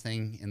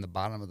 1-0 in the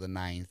bottom of the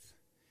 9th,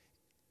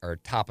 or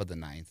top of the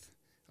 9th,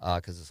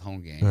 because it's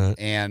home game. Right.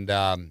 And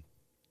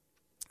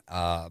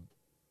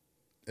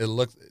it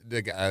looks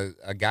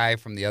a guy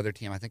from the other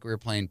team, I think we were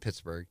playing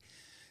Pittsburgh,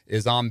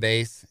 is on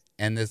base,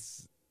 and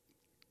this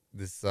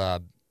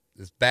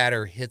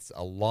batter hits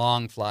a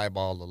long fly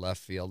ball to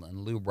left field, and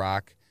Lou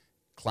Brock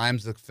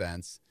climbs the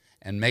fence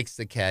and makes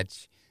the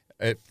catch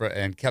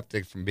and kept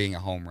it from being a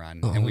home run,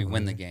 and we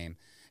win the game.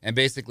 And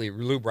basically,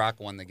 Lou Brock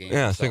won the game.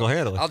 Yeah,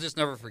 single-handedly. I'll just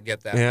never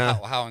forget that. Yeah.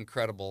 How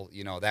incredible,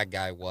 that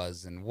guy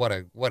was, and what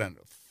a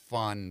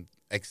fun,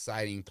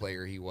 exciting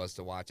player he was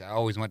to watch. I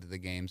always went to the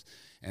games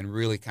and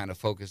really kind of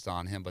focused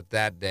on him, but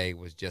that day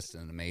was just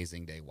an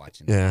amazing day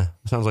watching him. Yeah,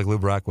 sounds like Lou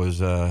Brock was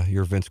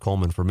your Vince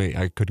Coleman for me.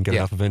 I couldn't get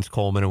enough of Vince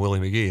Coleman and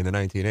Willie McGee in the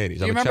 1980s.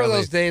 Do you remember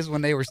those days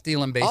when they were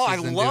stealing bases? Oh, I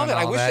love it.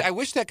 I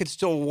wish that could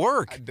still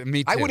work.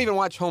 Me too. I wouldn't even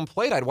watch home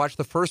plate. I'd watch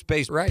the first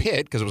base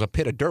pit because it was a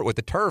pit of dirt with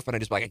the turf, and I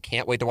just I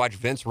can't wait to watch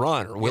Vince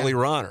run or Willie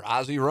run or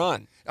Ozzie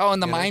run. Oh,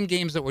 and the mind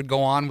games that would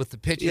go on with the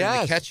pitcher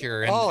and the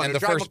catcher and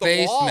the first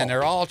baseman.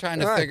 They're all trying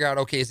to figure out,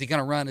 okay, is he going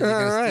to run? Is he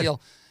going to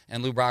steal?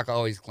 And Lou Brock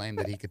always claimed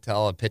that he could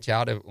tell a pitch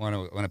out when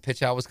a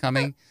pitch out was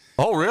coming.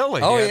 Oh, really?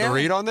 Oh, he had to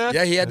read on that?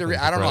 Yeah, he had to read.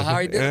 I don't know how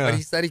he did it, but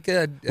he said he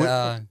could.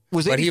 But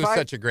he was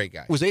such a great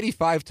guy. Was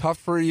 85 tough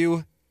for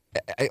you?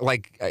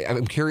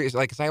 I'm curious,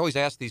 because I always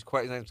ask these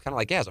questions. It's kind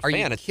of as a fan.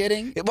 Are you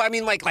kidding? I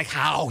mean,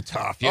 how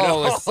tough?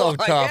 It's so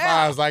tough.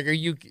 Yeah. I was like, are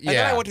you? Yeah. And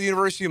then I went to the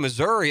University of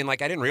Missouri, and I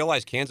didn't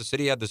realize Kansas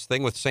City had this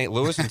thing with St.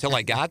 Louis until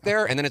I got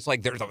there. And then it's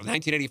there's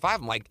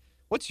 1985. I'm like,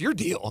 what's your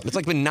deal?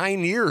 It's been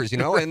 9 years,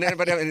 And then,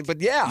 but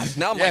yeah,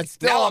 now I'm it's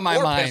still on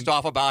my mind. Pissed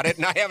off about it,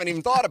 and I haven't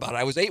even thought about it.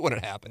 I was 8 when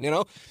it happened,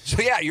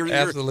 So yeah,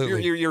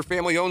 your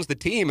family owns the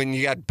team, and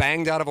you got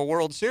banged out of a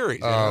World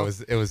Series.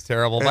 It was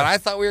terrible. But I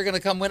thought we were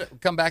going to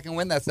come back and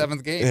win that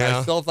 7th game. Yeah.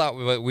 I still thought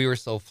we were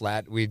so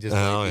flat. We just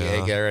laid the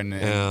egg there,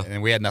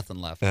 and we had nothing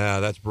left. Yeah,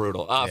 that's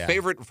brutal.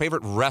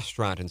 Favorite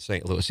restaurant in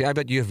St. Louis? Yeah, I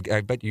bet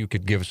you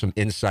could give some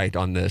insight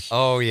on this.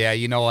 Oh yeah,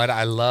 you know what?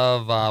 I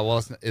love.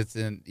 It's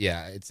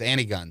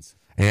Annie Gunn's.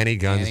 Annie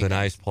Gunn's a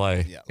nice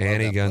play. Yeah,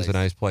 Annie Gunn's a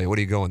nice play. What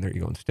are you going there? You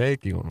going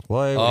steak? You going to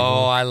filet?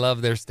 I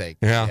love their steak.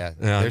 Yeah.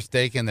 Their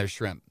steak and their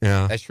shrimp.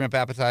 Yeah. That shrimp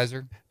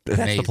appetizer. That's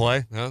amazing. the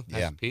play?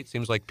 Yeah. Pete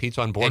seems like Pete's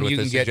on board and with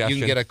this suggestion. You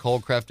can get a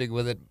cold creftig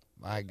with it.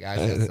 My gosh.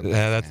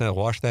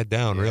 Wash that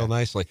down real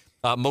nicely.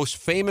 Most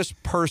famous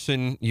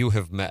person you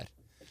have met?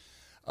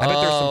 I bet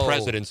there's some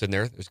presidents in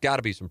there. There's got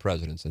to be some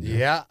presidents in there.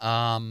 Yeah.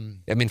 I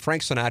mean,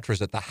 Frank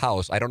Sinatra's at the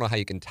house. I don't know how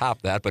you can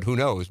top that, but who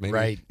knows? Maybe.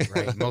 Right.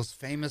 Most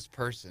famous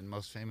person.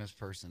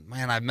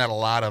 Man, I've met a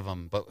lot of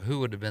them, but who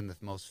would have been the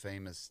most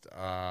famous?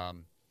 Let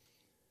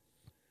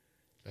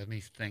me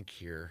think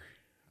here.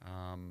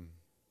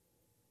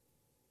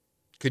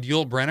 Could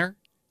Yul Brynner?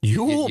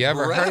 You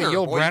ever heard of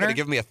Yul Brynner? You could have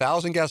given me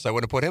 1,000 guesses. I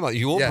would have put him on.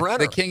 Yul Brynner,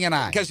 the King and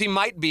I, because he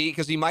might be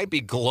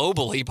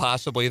globally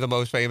possibly the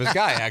most famous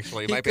guy.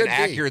 Actually, it might be an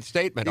accurate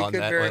statement on that.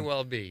 He could very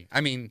well be.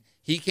 I mean,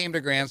 he came to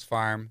Grant's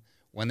Farm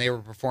when they were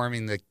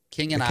performing the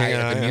King and I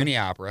at the Muni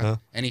Opera,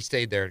 and he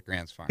stayed there at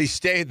Grant's Farm. He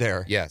stayed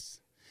there. Yes.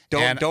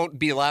 Don't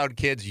be loud,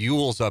 kids.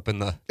 Yule's up in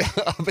the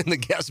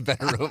guest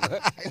bedroom.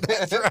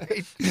 That's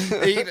right.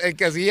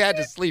 Because he had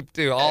to sleep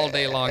too all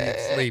day long. He'd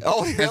sleep.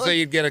 Oh, really? And so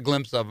you'd get a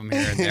glimpse of him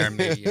here and there.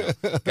 Maybe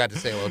got to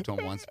say hello to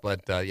him once.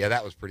 But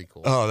that was pretty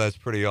cool. Oh, that's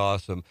pretty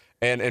awesome.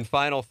 And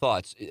final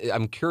thoughts.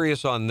 I'm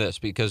curious on this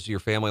because your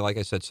family, like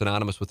I said,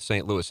 synonymous with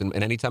St. Louis. And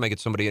anytime I get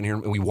somebody in here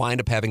and we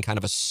wind up having kind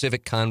of a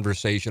civic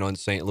conversation on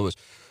St. Louis.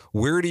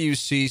 Where do you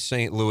see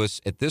St.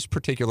 Louis at this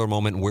particular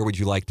moment, and where would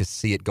you like to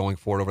see it going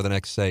forward over the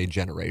next, say,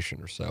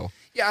 generation or so?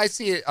 Yeah, I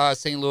see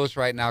St. Louis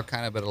right now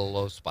kind of at a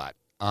low spot.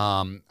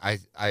 I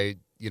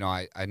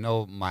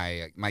know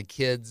my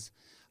kids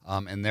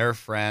and their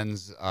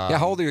friends.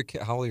 How old are your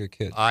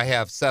kids? I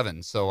have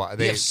 7. So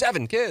you have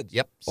 7 kids.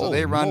 Yep. So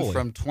they run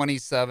from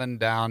 27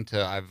 down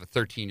to I have a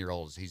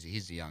 13-year-old.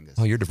 He's the youngest.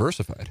 Oh, you're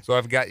diversified. So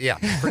I've got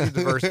pretty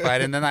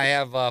diversified, and then I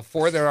have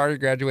 4 that already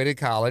graduated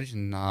college,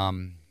 and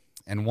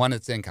 1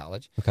 that's in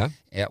college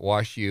at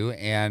Wash U.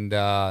 And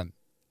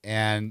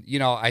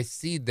I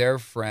see their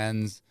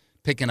friends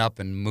picking up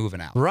and moving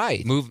out.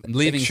 Right.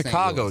 Leaving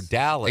Chicago,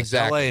 Dallas,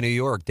 exactly. LA, New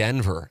York,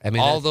 Denver. I mean,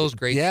 all those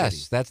great cities.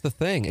 Yes, that's the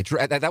thing.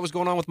 That was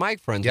going on with my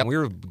friends when we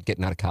were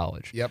getting out of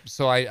college. Yep.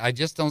 So I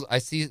just don't. I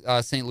see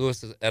St.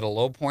 Louis at a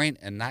low point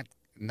and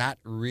not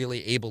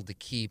really able to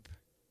keep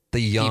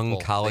the young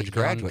college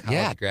graduate.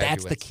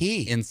 That's the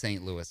key in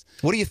St. Louis.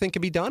 What do you think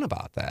can be done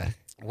about that?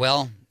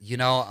 Well,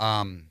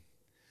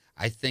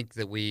 I think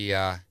that we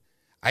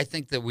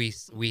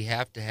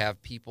have to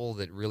have people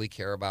that really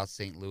care about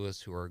St.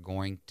 Louis who are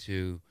going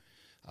to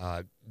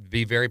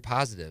be very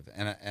positive.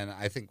 And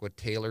I think what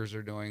Taylors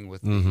are doing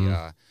with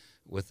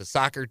the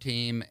soccer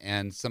team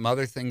and some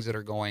other things that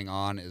are going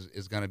on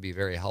is going to be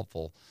very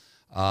helpful.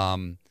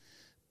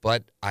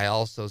 But I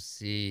also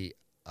see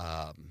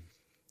I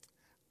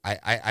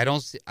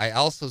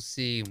also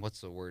see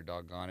what's the word,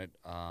 doggone it,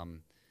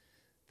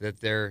 that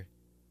they're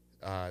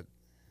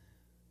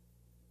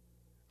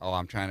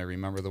I'm trying to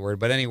remember the word,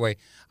 but anyway,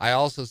 I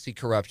also see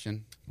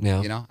corruption.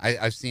 Yeah,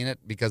 I've seen it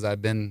because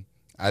I've been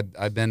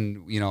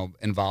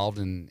involved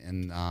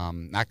in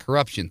not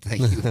corruption,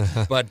 thank you,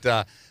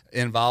 but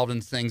involved in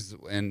things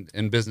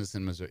in business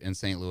in Missouri, in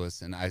St.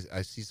 Louis, and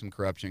I see some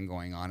corruption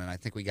going on, and I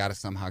think we got to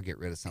somehow get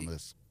rid of some of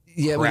this.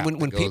 Yeah, crap when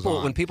that goes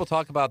on. people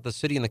talk about the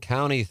city and the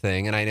county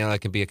thing, and I know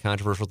that can be a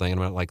controversial thing, and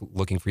I'm not like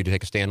looking for you to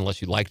take a stand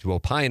unless you'd like to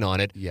opine on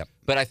it. Yep.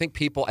 But I think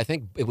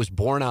it was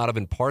born out of,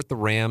 in part, the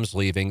Rams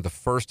leaving, the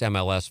first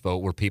MLS vote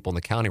where people in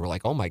the county were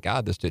like, oh my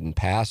God, this didn't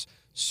pass.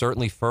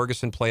 Certainly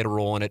Ferguson played a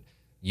role in it.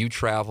 You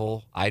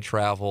travel, I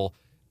travel.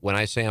 When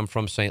I say I'm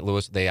from St.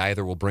 Louis, they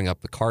either will bring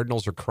up the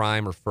Cardinals or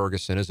crime or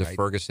Ferguson, as if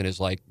Ferguson is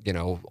like,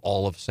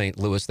 all of St.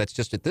 Louis. That's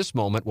just at this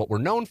moment what we're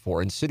known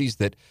for in cities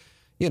that,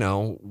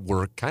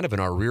 we're kind of in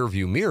our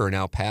rearview mirror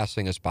now,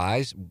 passing us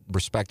by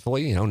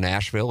respectfully.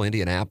 Nashville,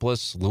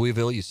 Indianapolis,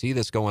 Louisville. You see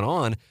this going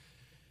on,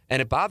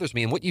 and it bothers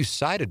me. And what you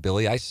cited,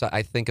 Billy, I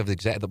think of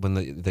when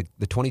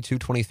the 22,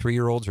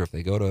 23-year-olds, or if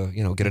they go to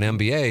get an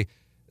MBA,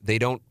 they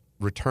don't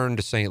return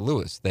to St.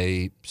 Louis.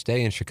 They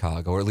stay in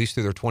Chicago, or at least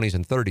through their 20s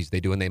and 30s they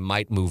do, and they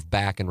might move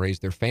back and raise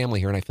their family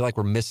here. And I feel like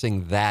we're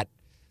missing that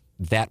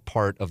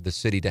part of the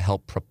city to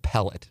help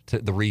propel it to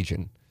the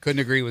region. Couldn't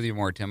agree with you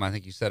more, Tim. I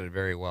think you said it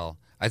very well.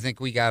 I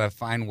think we got to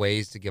find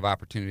ways to give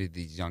opportunity to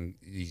these young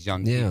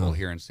people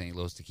here in St.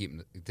 Louis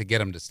to get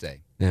them to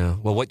stay. Yeah.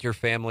 Well, what your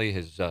family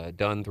has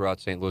done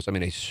throughout St. Louis, I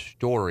mean, a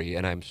story,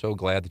 and I'm so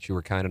glad that you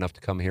were kind enough to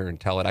come here and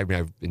tell it. I mean,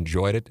 I've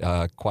enjoyed it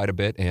quite a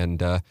bit,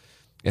 and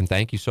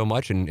thank you so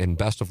much, and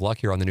best of luck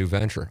here on the new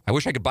venture. I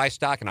wish I could buy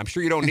stock, and I'm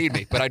sure you don't need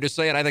me, but I'm just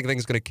saying I think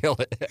things going to kill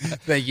it.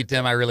 Thank you,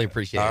 Tim. I really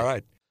appreciate it. All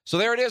right. So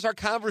there it is, our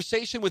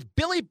conversation with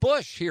Billy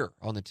Busch here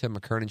on the Tim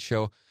McKernan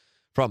Show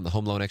from the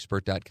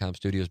HomeLoanExpert.com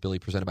studios. Billy,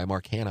 presented by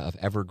Mark Hanna of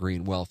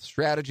Evergreen Wealth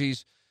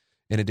Strategies,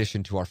 in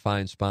addition to our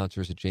fine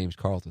sponsors at James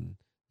Carlton,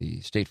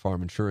 the State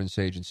Farm Insurance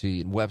Agency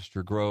in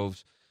Webster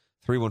Groves,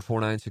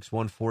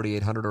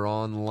 314-961-4800, or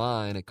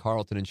online at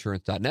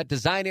carltoninsurance.net.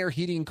 Design Air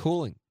Heating and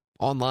Cooling,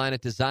 online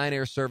at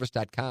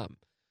designairservice.com,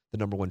 the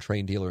 #1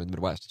 train dealer in the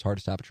Midwest. It's hard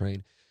to stop a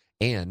train.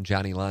 And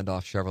Johnny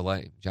Londoff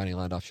Chevrolet. Johnny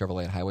Londoff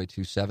Chevrolet at Highway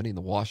 270 in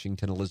the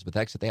Washington Elizabeth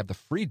exit. They have the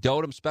free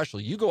Dotem special.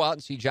 You go out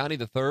and see Johnny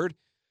the Third,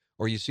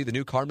 or you see the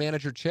new car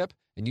manager Chip,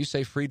 and you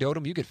say free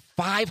Dotem, you get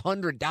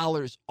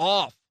 $500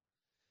 off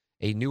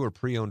a newer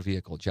pre-owned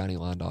vehicle. Johnny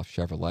Londoff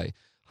Chevrolet,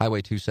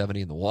 Highway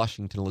 270 in the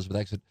Washington Elizabeth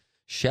exit.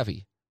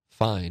 Chevy,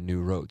 find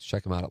new roads.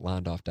 Check them out at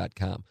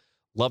londoff.com.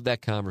 Love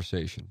that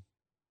conversation.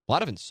 A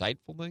lot of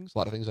insightful things, a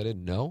lot of things I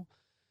didn't know.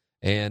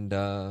 And,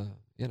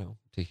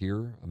 to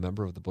hear a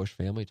member of the Busch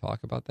family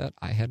talk about that,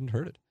 I hadn't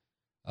heard it.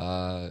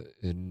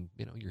 And,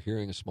 you're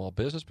hearing a small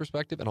business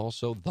perspective, and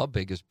also the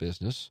biggest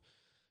business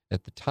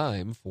at the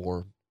time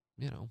for,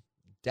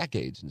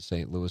 decades in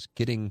St. Louis,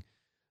 getting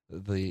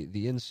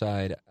the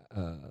inside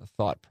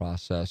thought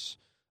process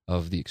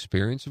of the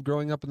experience of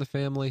growing up in the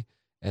family,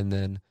 and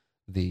then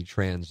the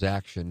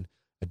transaction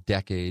a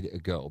decade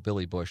ago.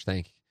 Billy Busch,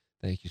 thank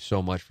you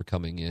so much for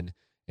coming in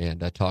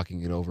and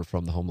talking it over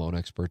from the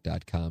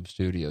HomeLoanExpert.com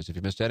studios. If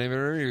you missed any of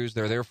our interviews,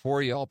 they're there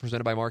for you, all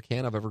presented by Mark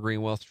Hanna of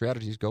Evergreen Wealth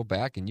Strategies. Go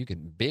back and you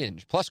can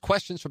binge. Plus,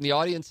 questions from the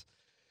audience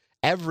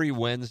every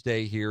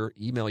Wednesday here.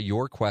 Email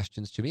your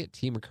questions to me at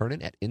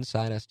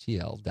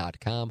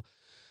tmckernan@InsideSTL.com.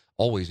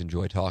 Always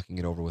enjoy talking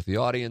it over with the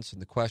audience and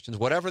the questions,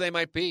 whatever they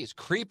might be, as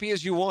creepy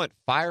as you want,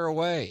 fire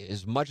away.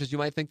 As much as you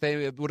might think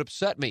they would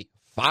upset me,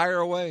 fire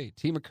away.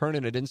 T.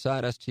 McKernan at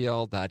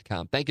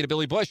InsideSTL.com. Thank you to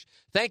Billy Busch.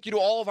 Thank you to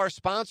all of our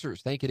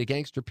sponsors. Thank you to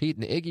Gangster Pete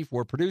and Iggy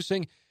for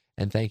producing.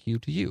 And thank you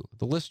to you,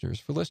 the listeners,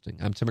 for listening.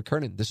 I'm Tim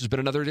McKernan. This has been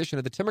another edition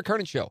of the Tim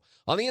McKernan Show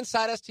on the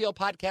Inside STL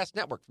Podcast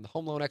Network from the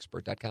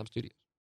HomeLoanExpert.com studios.